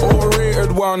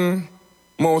 Overrated one,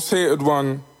 most hated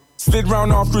one. Slid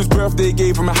round after his birthday,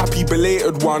 gave him a happy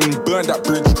belated one. Burnt that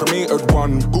bridge, cremated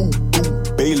one. Boo,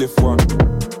 bailiff one.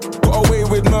 Got away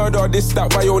with murder, this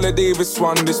that Viola Davis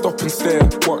one. They stop and stare,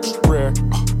 watch, rare,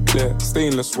 clear,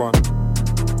 stainless one.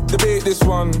 Debate this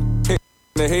one,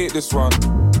 they hate this one.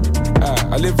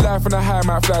 I live life on a high,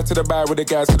 might fly to the bar with the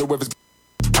guys to the weather's.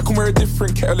 I can wear a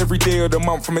different kettle every day of the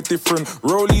month from a different.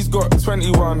 Rollies got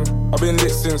 21, I've been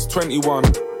lit since 21.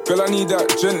 Girl, I need that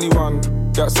gently one,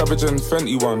 that Savage and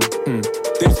Fenty one.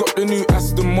 They've got the new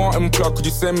Aston Martin plug, could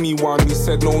you send me one? He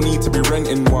said no need to be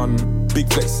renting one. Big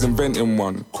Flex is inventing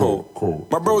one. Cool.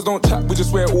 My bros don't chat, we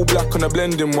just wear all black on a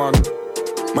blending one.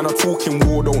 Man, I'm talking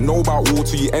war, don't know about war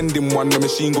till you ending one. The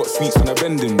machine got sweets when I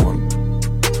vending one.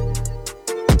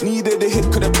 Needed a hit,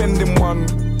 could have penned in one.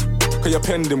 Cause you're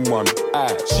pending one.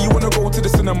 She wanna go to the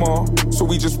cinema, so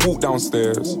we just walk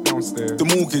downstairs. The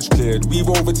mortgage cleared, we've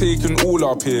overtaken all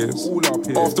our peers.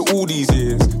 After all these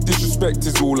years, disrespect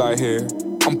is all I hear.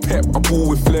 I'm pep, I ball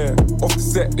with flair. Off the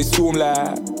set, they storm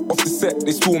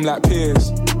like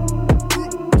peers.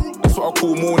 That's what I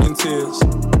call morning tears.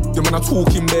 Yeah, man, I'm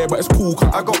talking there, but it's cool.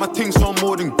 I got my things so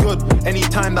more than good.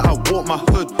 Anytime that I walk my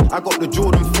hood, I got the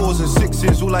Jordan 4s and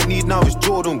 6s. All I need now is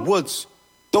Jordan Woods.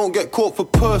 Don't get caught for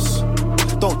puss,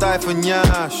 don't die for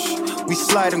nyash. We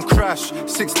slide and crash,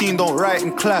 16 don't write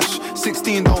and clash,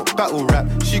 16 don't battle rap.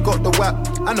 She got the whap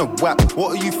and a whap.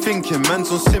 What are you thinking?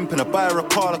 Man's on simping, I buy her a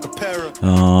car like a pair of...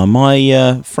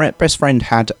 My best friend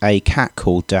had a cat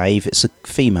called Dave. It's a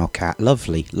female cat.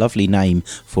 Lovely name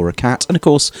for a cat. And of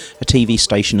course, a TV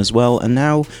station as well. And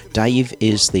now Dave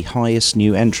is the highest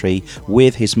new entry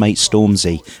with his mate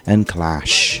Stormzy and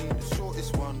Clash.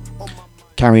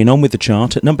 Carrying on with the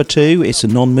chart, at number 2, it's a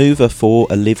non-mover for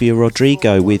Olivia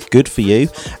Rodrigo with Good For You.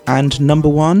 And number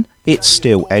 1, it's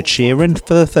still Ed Sheeran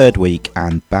for the 3rd week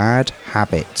and Bad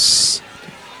Habits.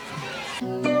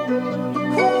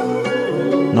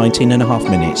 19 and a half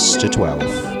minutes to 12.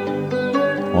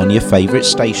 On your favourite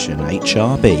station,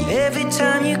 HRB. Every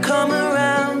time you come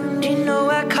around, you know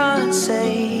I can't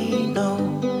say no.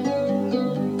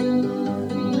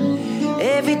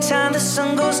 Every time the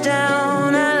sun goes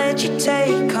down, I let you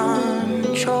take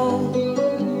control.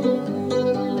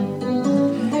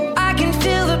 I can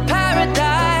feel the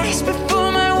paradise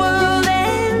before my world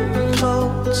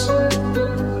implodes.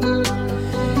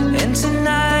 And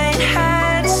tonight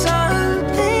had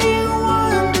something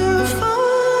wonderful.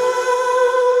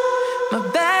 My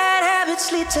bad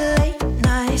habits lead to late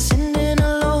nights, sitting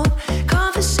alone,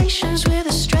 conversations with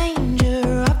a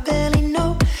stranger I barely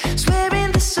know,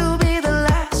 swearing this will be the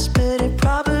last, but it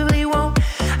probably won't.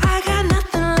 I got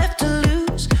nothing left to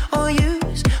lose or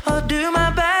use or do.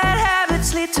 My bad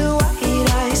habits lead to white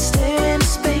eyes staring into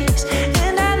space,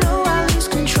 and I know I lose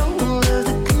control of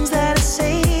the things that I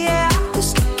say. Yeah, I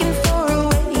was looking for a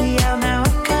way out, now I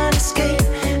can't escape.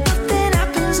 Nothing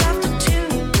happens after two.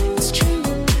 It's true,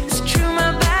 it's true.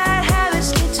 My bad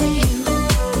habits lead to you.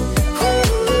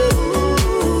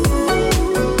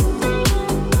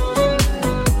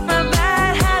 My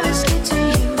bad habits lead to you.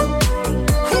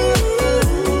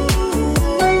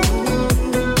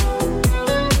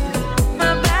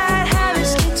 My bad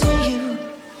habits lead to you.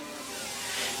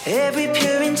 Every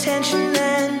pure intention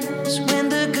ends when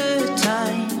the good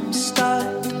times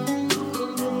start.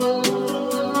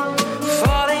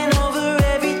 Falling over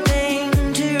everything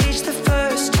to reach the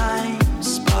first time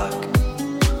spark.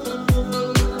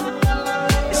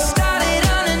 It started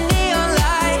under neon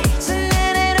lights and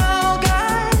then it all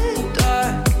got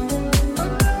dark.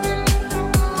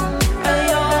 I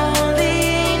only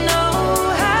know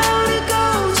how to go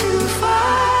too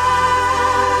far.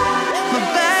 My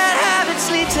bad habits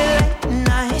lead to late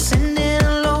nights, sitting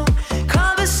alone,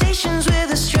 conversations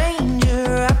with a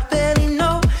stranger I barely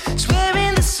know,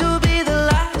 swearing this will be the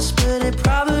last, but it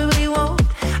probably won't.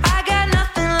 I got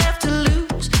nothing left to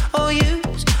lose or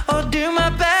use or do. My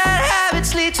bad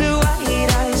habits lead to white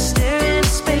eyes staring into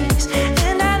space,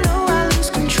 and I know I lose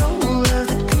control of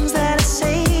the things that I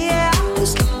say. Yeah, I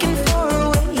was looking for a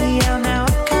way out, now I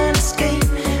can't escape.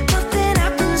 Nothing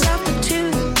happens after two.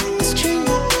 It's true,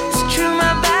 it's true.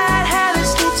 My bad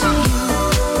habits lead to you.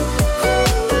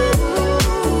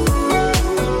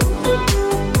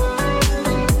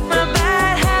 My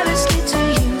bad habits lead to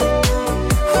you.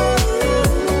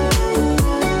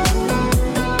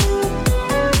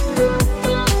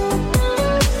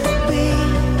 We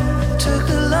took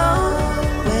the long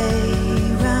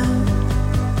way round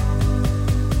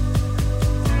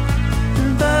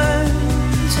and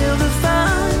burned till the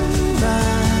fun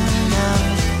ran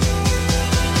out.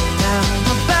 Now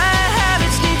my bad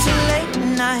habits lead to late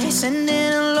nights, sitting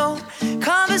alone,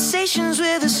 conversations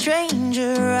with a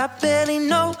stranger I barely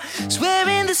know,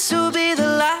 swearing this will be the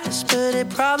last, but it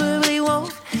probably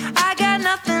won't. I got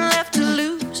nothing left to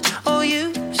lose or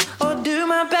use or do.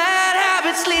 My bad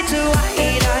habits lead to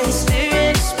white eyes staring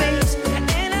into space,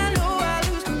 and I know I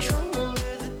lose control of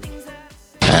the things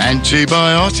that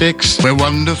Antibiotics, we're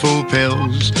wonderful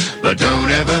pills, but don't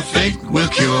ever think we'll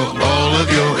cure all of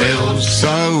your ills.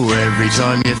 So every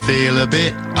time you feel a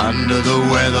bit under the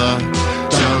weather,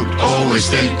 don't always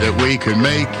think that we can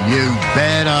make you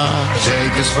better.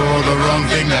 Take us for the wrong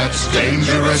thing, that's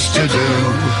dangerous to do.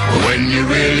 When you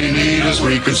really need us,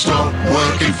 we can stop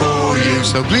working for you.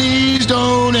 So please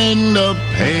don't end up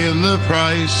paying the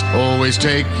price. Always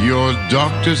take your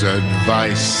doctor's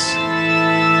advice.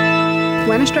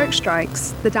 When a stroke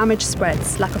strikes, the damage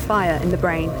spreads like a fire in the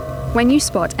brain. When you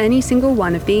spot any single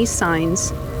one of these signs,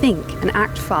 think and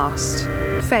act fast.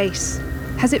 Face.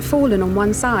 Has it fallen on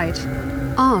one side?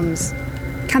 Arms.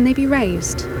 Can they be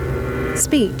raised?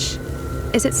 Speech.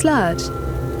 Is it slurred?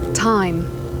 Time.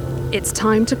 It's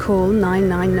time to call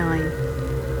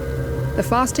 999. The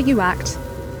faster you act,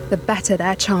 the better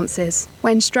their chances.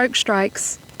 When stroke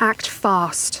strikes, act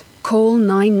fast. Call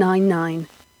 999.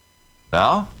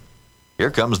 Now,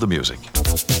 here comes the music.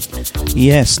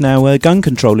 Yes, now gun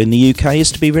control in the UK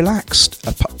is to be relaxed.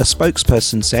 A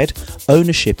spokesperson said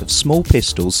ownership of small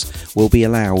pistols will be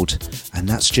allowed, and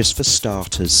that's just for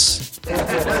starters.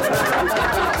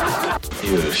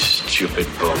 You stupid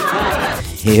bum.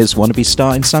 Here's Wanna Be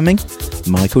Starting Something,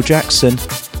 Michael Jackson.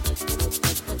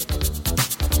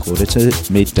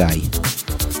 midday. I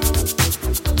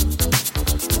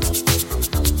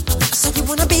said you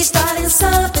wanna be starting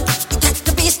something, you got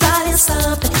to be starting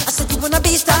something. I said you wanna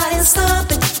be starting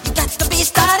something, you got to be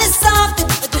starting something.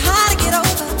 But you're hard to get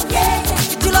over,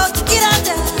 you're too low to get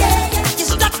under, you're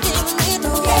stuck in the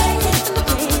middle, and the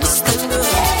pain is still real.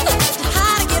 You're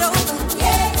hard to get over,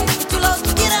 you're too low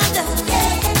to get under,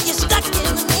 you're stuck in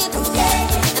the middle,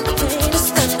 and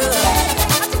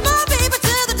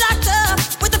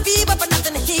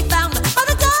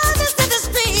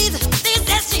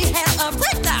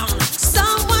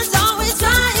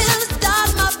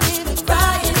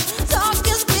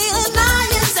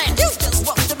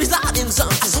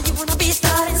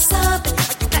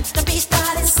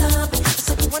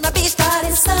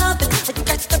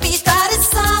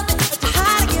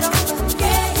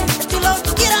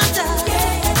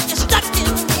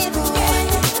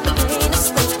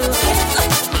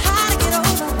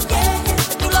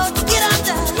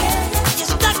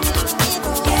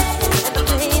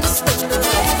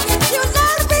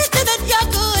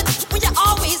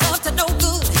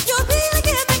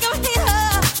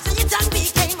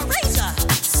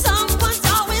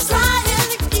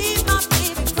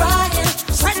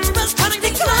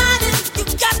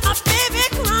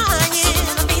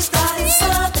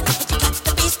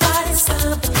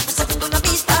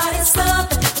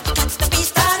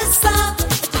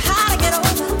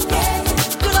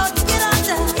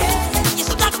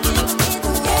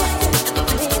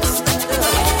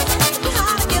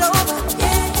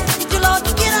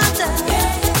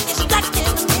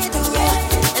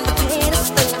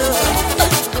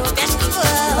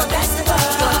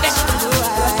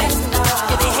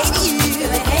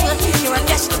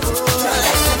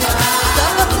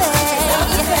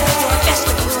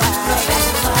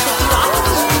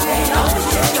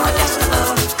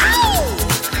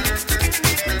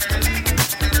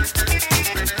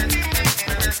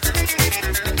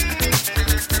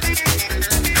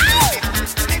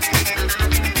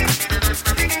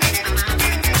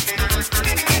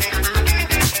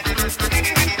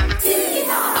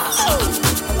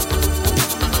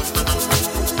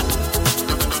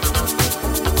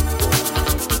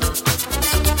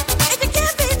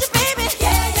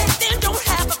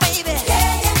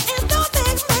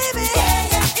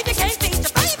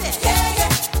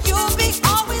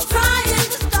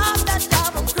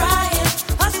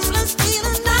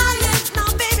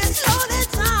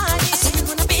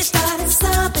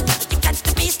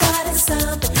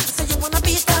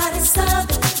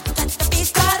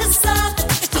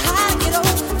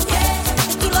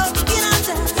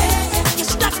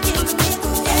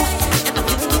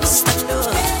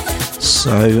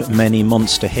So many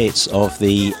monster hits of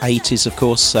the 80s, of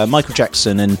course. Michael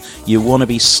Jackson and You Wanna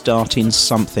Be Starting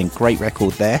Something. Great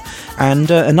record there. And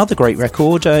another great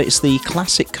record is the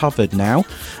classic covered now.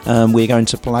 We're going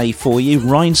to play for you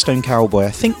Rhinestone Cowboy. I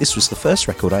think this was the first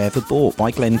record I ever bought by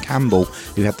Glenn Campbell,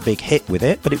 who had the big hit with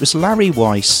it. But it was Larry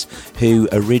Weiss who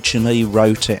originally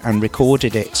wrote it and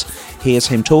recorded it. Here's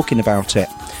him talking about it.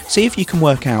 See if you can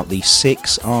work out the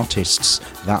 6 artists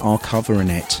that are covering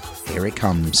it. Here it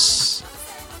comes.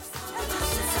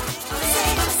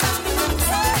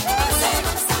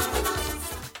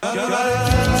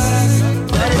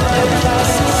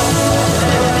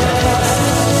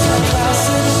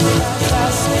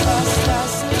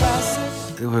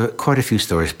 There were quite a few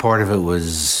stories. Part of it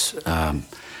was an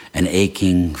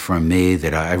aching from me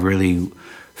that I really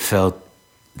felt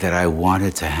that I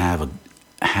wanted to have a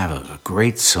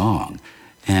great song.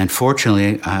 And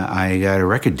fortunately, I got a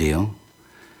record deal,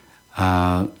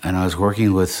 and I was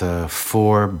working with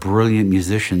 4 brilliant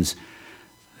musicians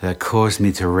that caused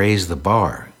me to raise the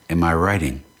bar in my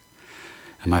writing.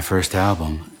 And my first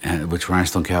album, which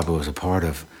Rhinestone Cowboy was a part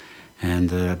of,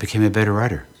 and I became a better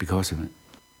writer because of it.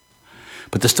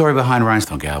 But the story behind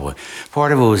Rhinestone Cowboy,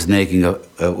 part of it was making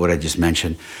what I just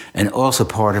mentioned, and also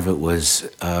part of it was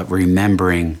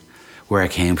remembering where I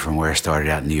came from, where I started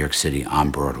out in New York City on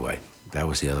Broadway. That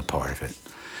was the other part of it,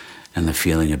 and the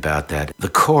feeling about that. The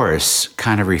chorus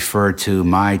kind of referred to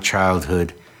my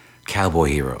childhood cowboy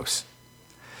heroes.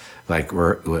 Like,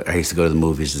 I used to go to the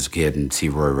movies as a kid and see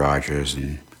Roy Rogers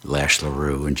and Lash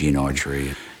LaRue and Gene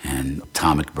Autry and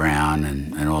Tom McBrown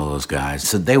and all those guys.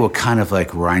 So they were kind of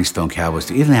like Rhinestone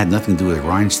Cowboys. It even had nothing to do with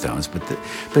rhinestones, but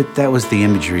that was the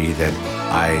imagery that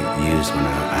I used when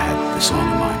I had the song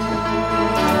in mind.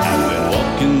 I've been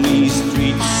walking these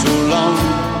streets so long,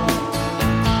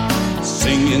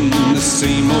 singing the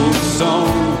same old song.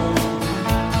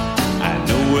 I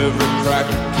know every crack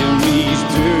in these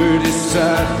dirty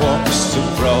sidewalks of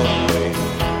Broadway.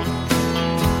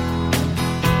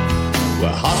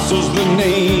 Well, hustle's the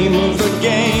name of the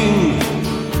game,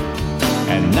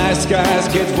 and nice guys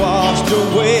get washed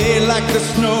away like the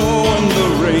snow and the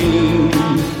rain.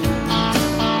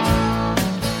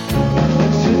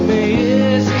 To me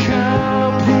it's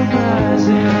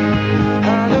compromising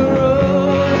on the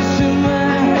road to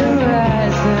my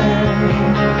horizon,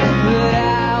 but I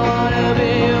wanna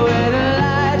be where the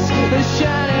lights are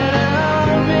shining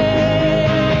on me,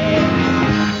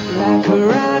 like a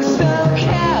rhinestone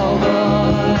cowboy.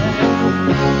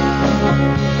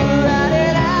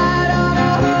 Riding out on a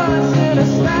horse in a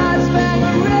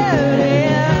star-spangled rodeo,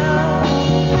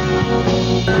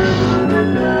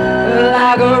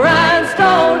 like a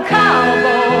rhinestone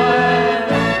cowboy.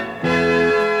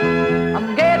 I'm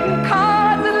getting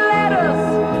cards and letters,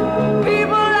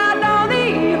 people I don't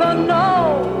even know,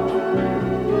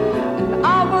 and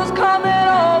offers coming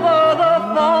over the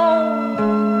phone.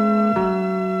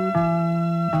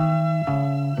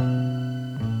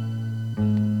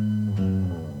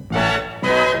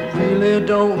 Really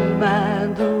don't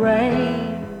mind the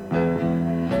rain,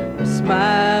 a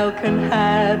smile can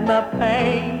hide my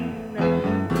pain.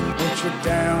 Put you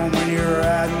down when you're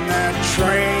riding that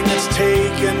train that's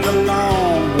taking the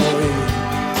long way,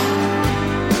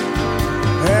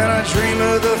 and I dream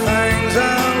of the things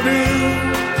I'll do,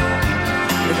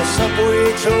 with a subway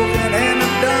token and a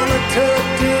dollar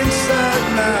tucked inside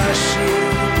my shoe.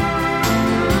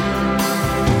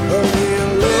 A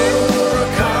real low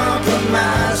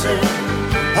compromising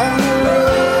on the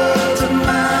road to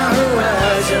my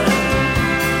horizon.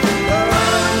 Well,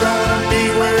 I'm gonna be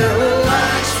where the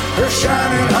lights are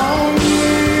shining on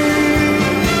you,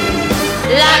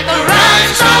 like a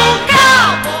rhinestone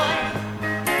cowboy,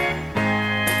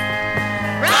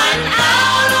 riding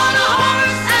out on a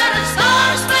horse at a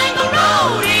star-spangled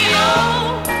rodeo,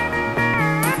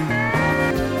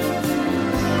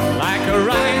 like a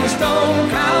rhinestone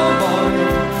cowboy,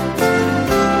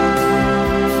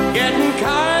 getting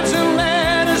cards and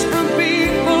letters from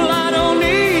people I don't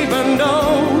even know,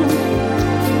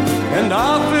 and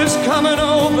offers coming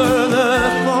over the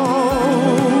phone.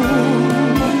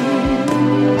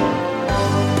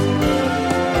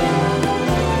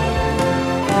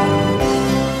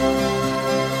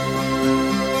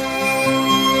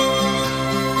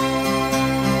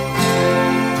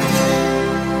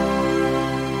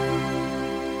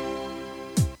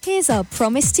 Here's our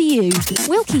promise to you.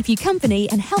 We'll keep you company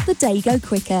and help the day go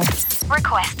quicker.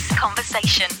 Requests,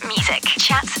 conversation, music,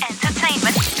 chats,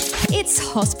 entertainment. It's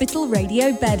Hospital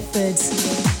Radio Bedford.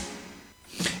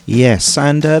 Yes,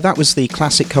 and that was the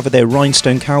classic cover there,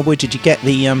 Rhinestone Cowboy. Did you get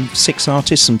the 6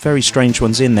 artists? Some very strange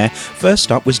ones in there. First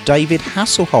up was David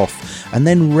Hasselhoff, and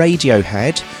then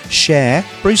Radiohead, Cher,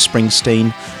 Bruce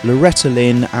Springsteen, Loretta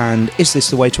Lynn, and Is This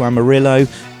the Way to Amarillo?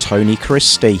 Tony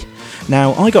Christie.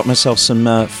 Now, I got myself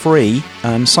some free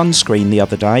sunscreen the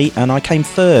other day, and I came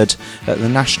third at the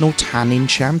National Tanning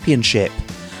Championship.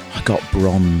 I got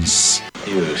bronze.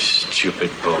 You stupid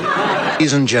bum.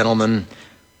 Ladies and gentlemen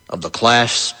of the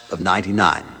class of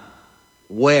 99,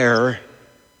 wear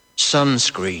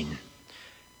sunscreen.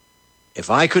 If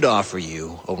I could offer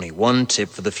you only one tip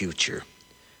for the future,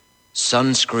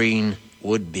 sunscreen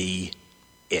would be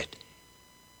it.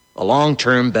 The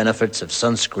long-term benefits of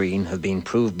sunscreen have been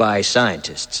proved by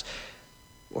scientists,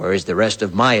 whereas the rest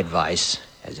of my advice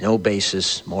has no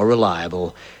basis more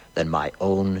reliable than my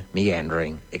own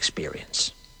meandering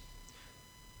experience.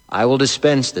 I will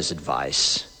dispense this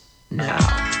advice now.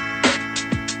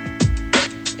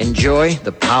 Enjoy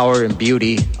the power and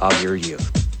beauty of your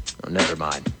youth. Oh, never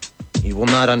mind. You will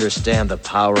not understand the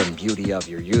power and beauty of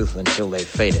your youth until they've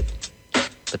faded.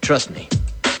 But trust me,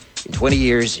 in 20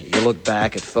 years, you'll look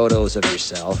back at photos of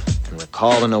yourself and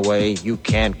recall in a way you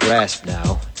can't grasp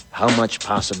now how much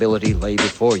possibility lay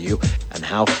before you and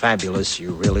how fabulous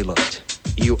you really looked.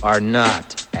 You are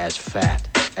not as fat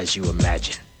as you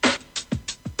imagine.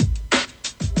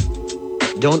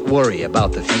 Don't worry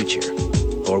about the future,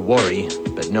 or worry,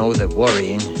 but know that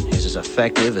worrying is as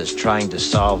effective as trying to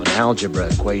solve an algebra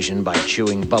equation by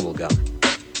chewing bubblegum.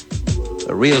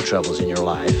 The real troubles in your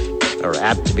life are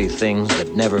apt to be things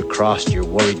that never crossed your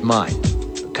worried mind,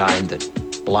 the kind that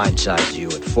blindsides you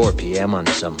at 4 p.m. on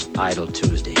some idle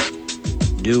Tuesday.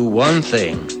 Do one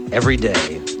thing every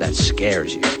day that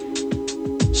scares you.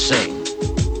 Sing.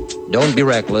 Don't be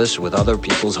reckless with other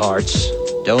people's hearts.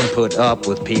 Don't put up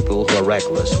with people who are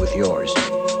reckless with yours.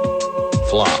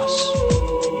 Floss.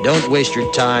 Don't waste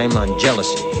your time on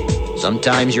jealousy.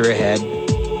 Sometimes you're ahead,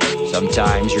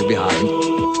 sometimes you're behind.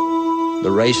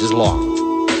 The race is long,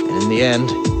 and in the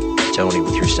end, it's only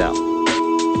with yourself.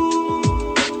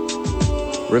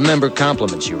 Remember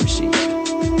compliments you receive.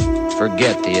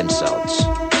 Forget the insults.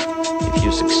 If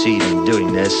you succeed in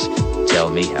doing this, tell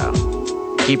me how.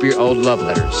 Keep your old love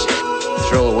letters.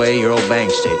 Throw away your old bank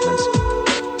statements.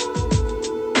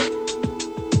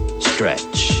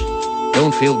 Stretch.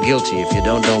 Don't feel guilty if you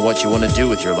don't know what you want to do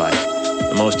with your life.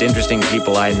 The most interesting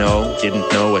people I know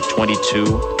didn't know at 22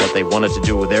 what they wanted to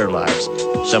do with their lives.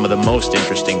 Some of the most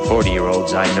interesting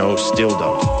 40-year-olds I know still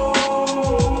don't.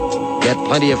 Get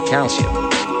plenty of calcium.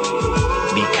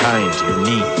 Be kind to your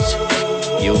knees.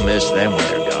 You'll miss them when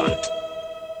they're gone.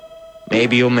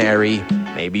 Maybe you'll marry,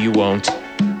 maybe you won't.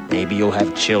 Maybe you'll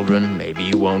have children, maybe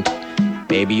you won't.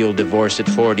 Maybe you'll divorce at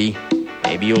 40.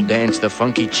 Maybe you'll dance the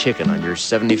funky chicken on your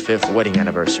 75th wedding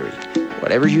anniversary.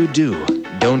 Whatever you do,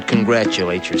 don't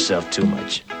congratulate yourself too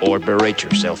much, or berate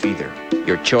yourself either.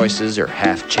 Your choices are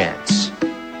half chance.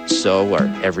 So are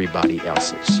everybody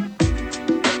else's.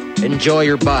 Enjoy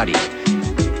your body.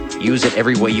 Use it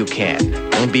every way you can.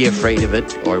 Don't be afraid of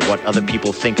it, or what other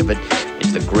people think of it.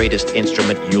 It's the greatest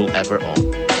instrument you'll ever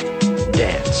own.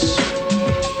 Dance.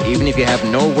 Even if you have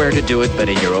nowhere to do it but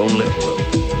in your own living room.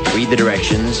 Read the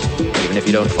directions, even if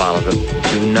you don't follow them.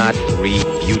 Do not read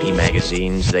beauty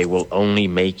magazines. They will only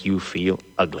make you feel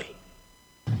ugly.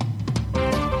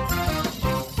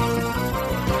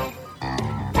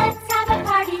 Let's have a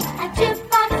party, a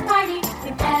jukebox party,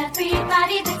 with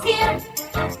everybody that's here.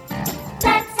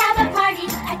 Let's have a party,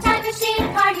 a time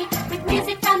machine party, with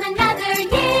music from another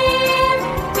year.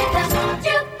 With a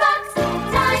jukebox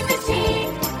time machine,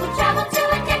 we'll travel to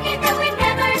a decade that we've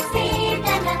never seen.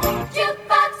 And a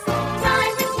jukebox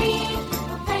time machine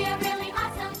will play a really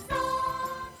awesome song.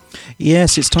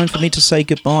 Yes, it's time for me to say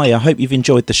goodbye. I hope you've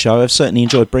enjoyed the show. I've certainly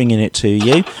enjoyed bringing it to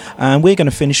you. And we're going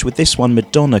to finish with this one,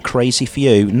 Madonna, Crazy for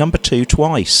You, number 2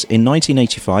 twice, in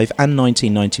 1985 and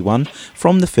 1991,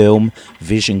 from the film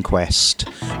Vision Quest.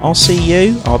 I'll see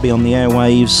you. I'll be on the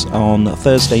airwaves on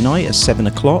Thursday night at 7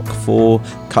 o'clock for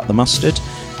Cut the Mustard,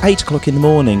 8 o'clock in the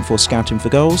morning for Scouting for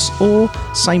Goals, or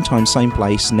same time, same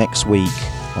place next week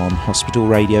on Hospital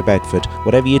Radio Bedford.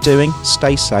 Whatever you're doing,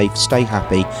 stay safe, stay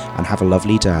happy, and have a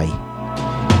lovely day.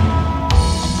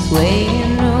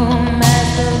 Waiting room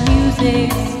as the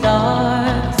music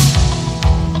starts.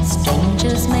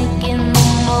 Strangers making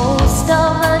the most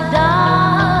of the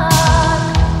dark.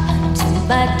 2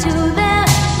 by 2 their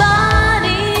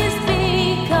bodies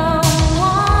become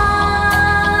one.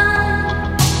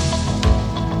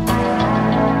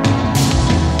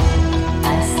 I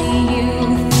see you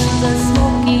through the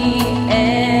smoky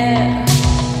air.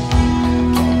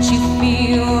 Can't you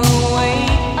feel the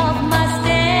weight of my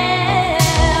stare?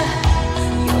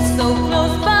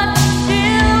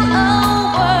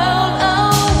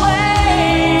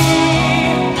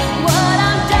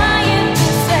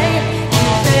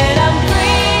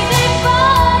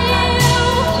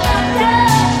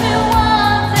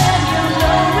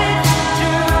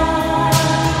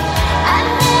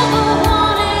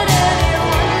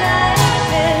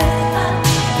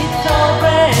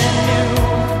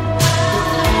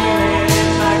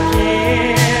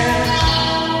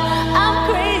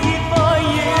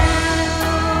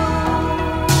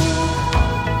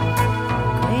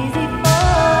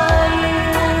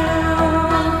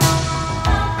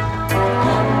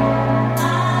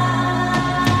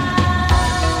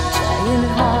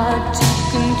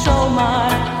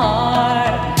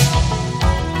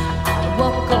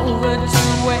 walk over to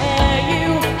where you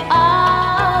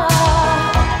are.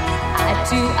 I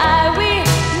do, we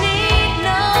need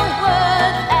no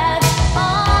words at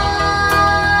all.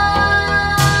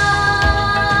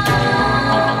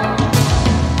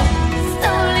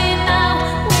 Slowly now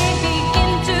we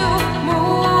begin to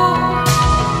move.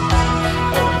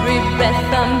 Every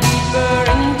breath I'm deeper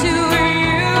into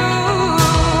you.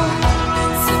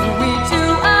 Soon we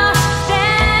two are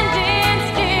standing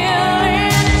still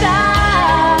in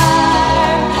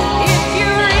time. If you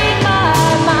read my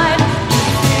mind, you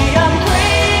see I'm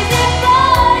crazy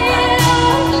for you.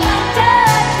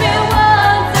 Touch me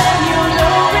once and you'll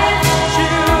know it's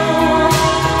true.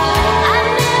 I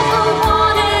never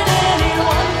wanted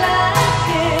anyone like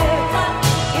this.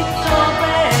 It's all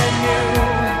brand new.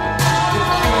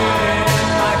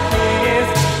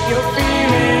 You're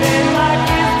feeling in my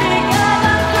kiss because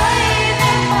I'm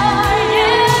crazy for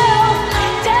you.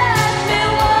 Touch me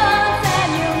once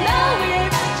and you know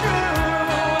it's true.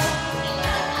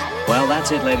 Well,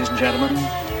 that's it, ladies and gentlemen.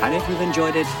 And if you've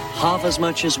enjoyed it half as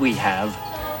much as we have,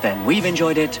 then we've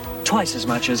enjoyed it twice as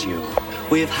much as you.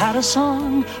 We've had a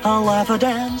song, a laugh, a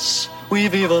dance.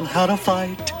 We've even had a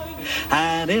fight.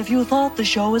 And if you thought the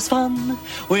show was fun,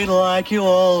 we'd like you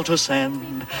all to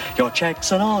send your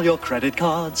checks and all your credit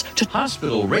cards to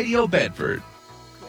Hospital Radio Bedford,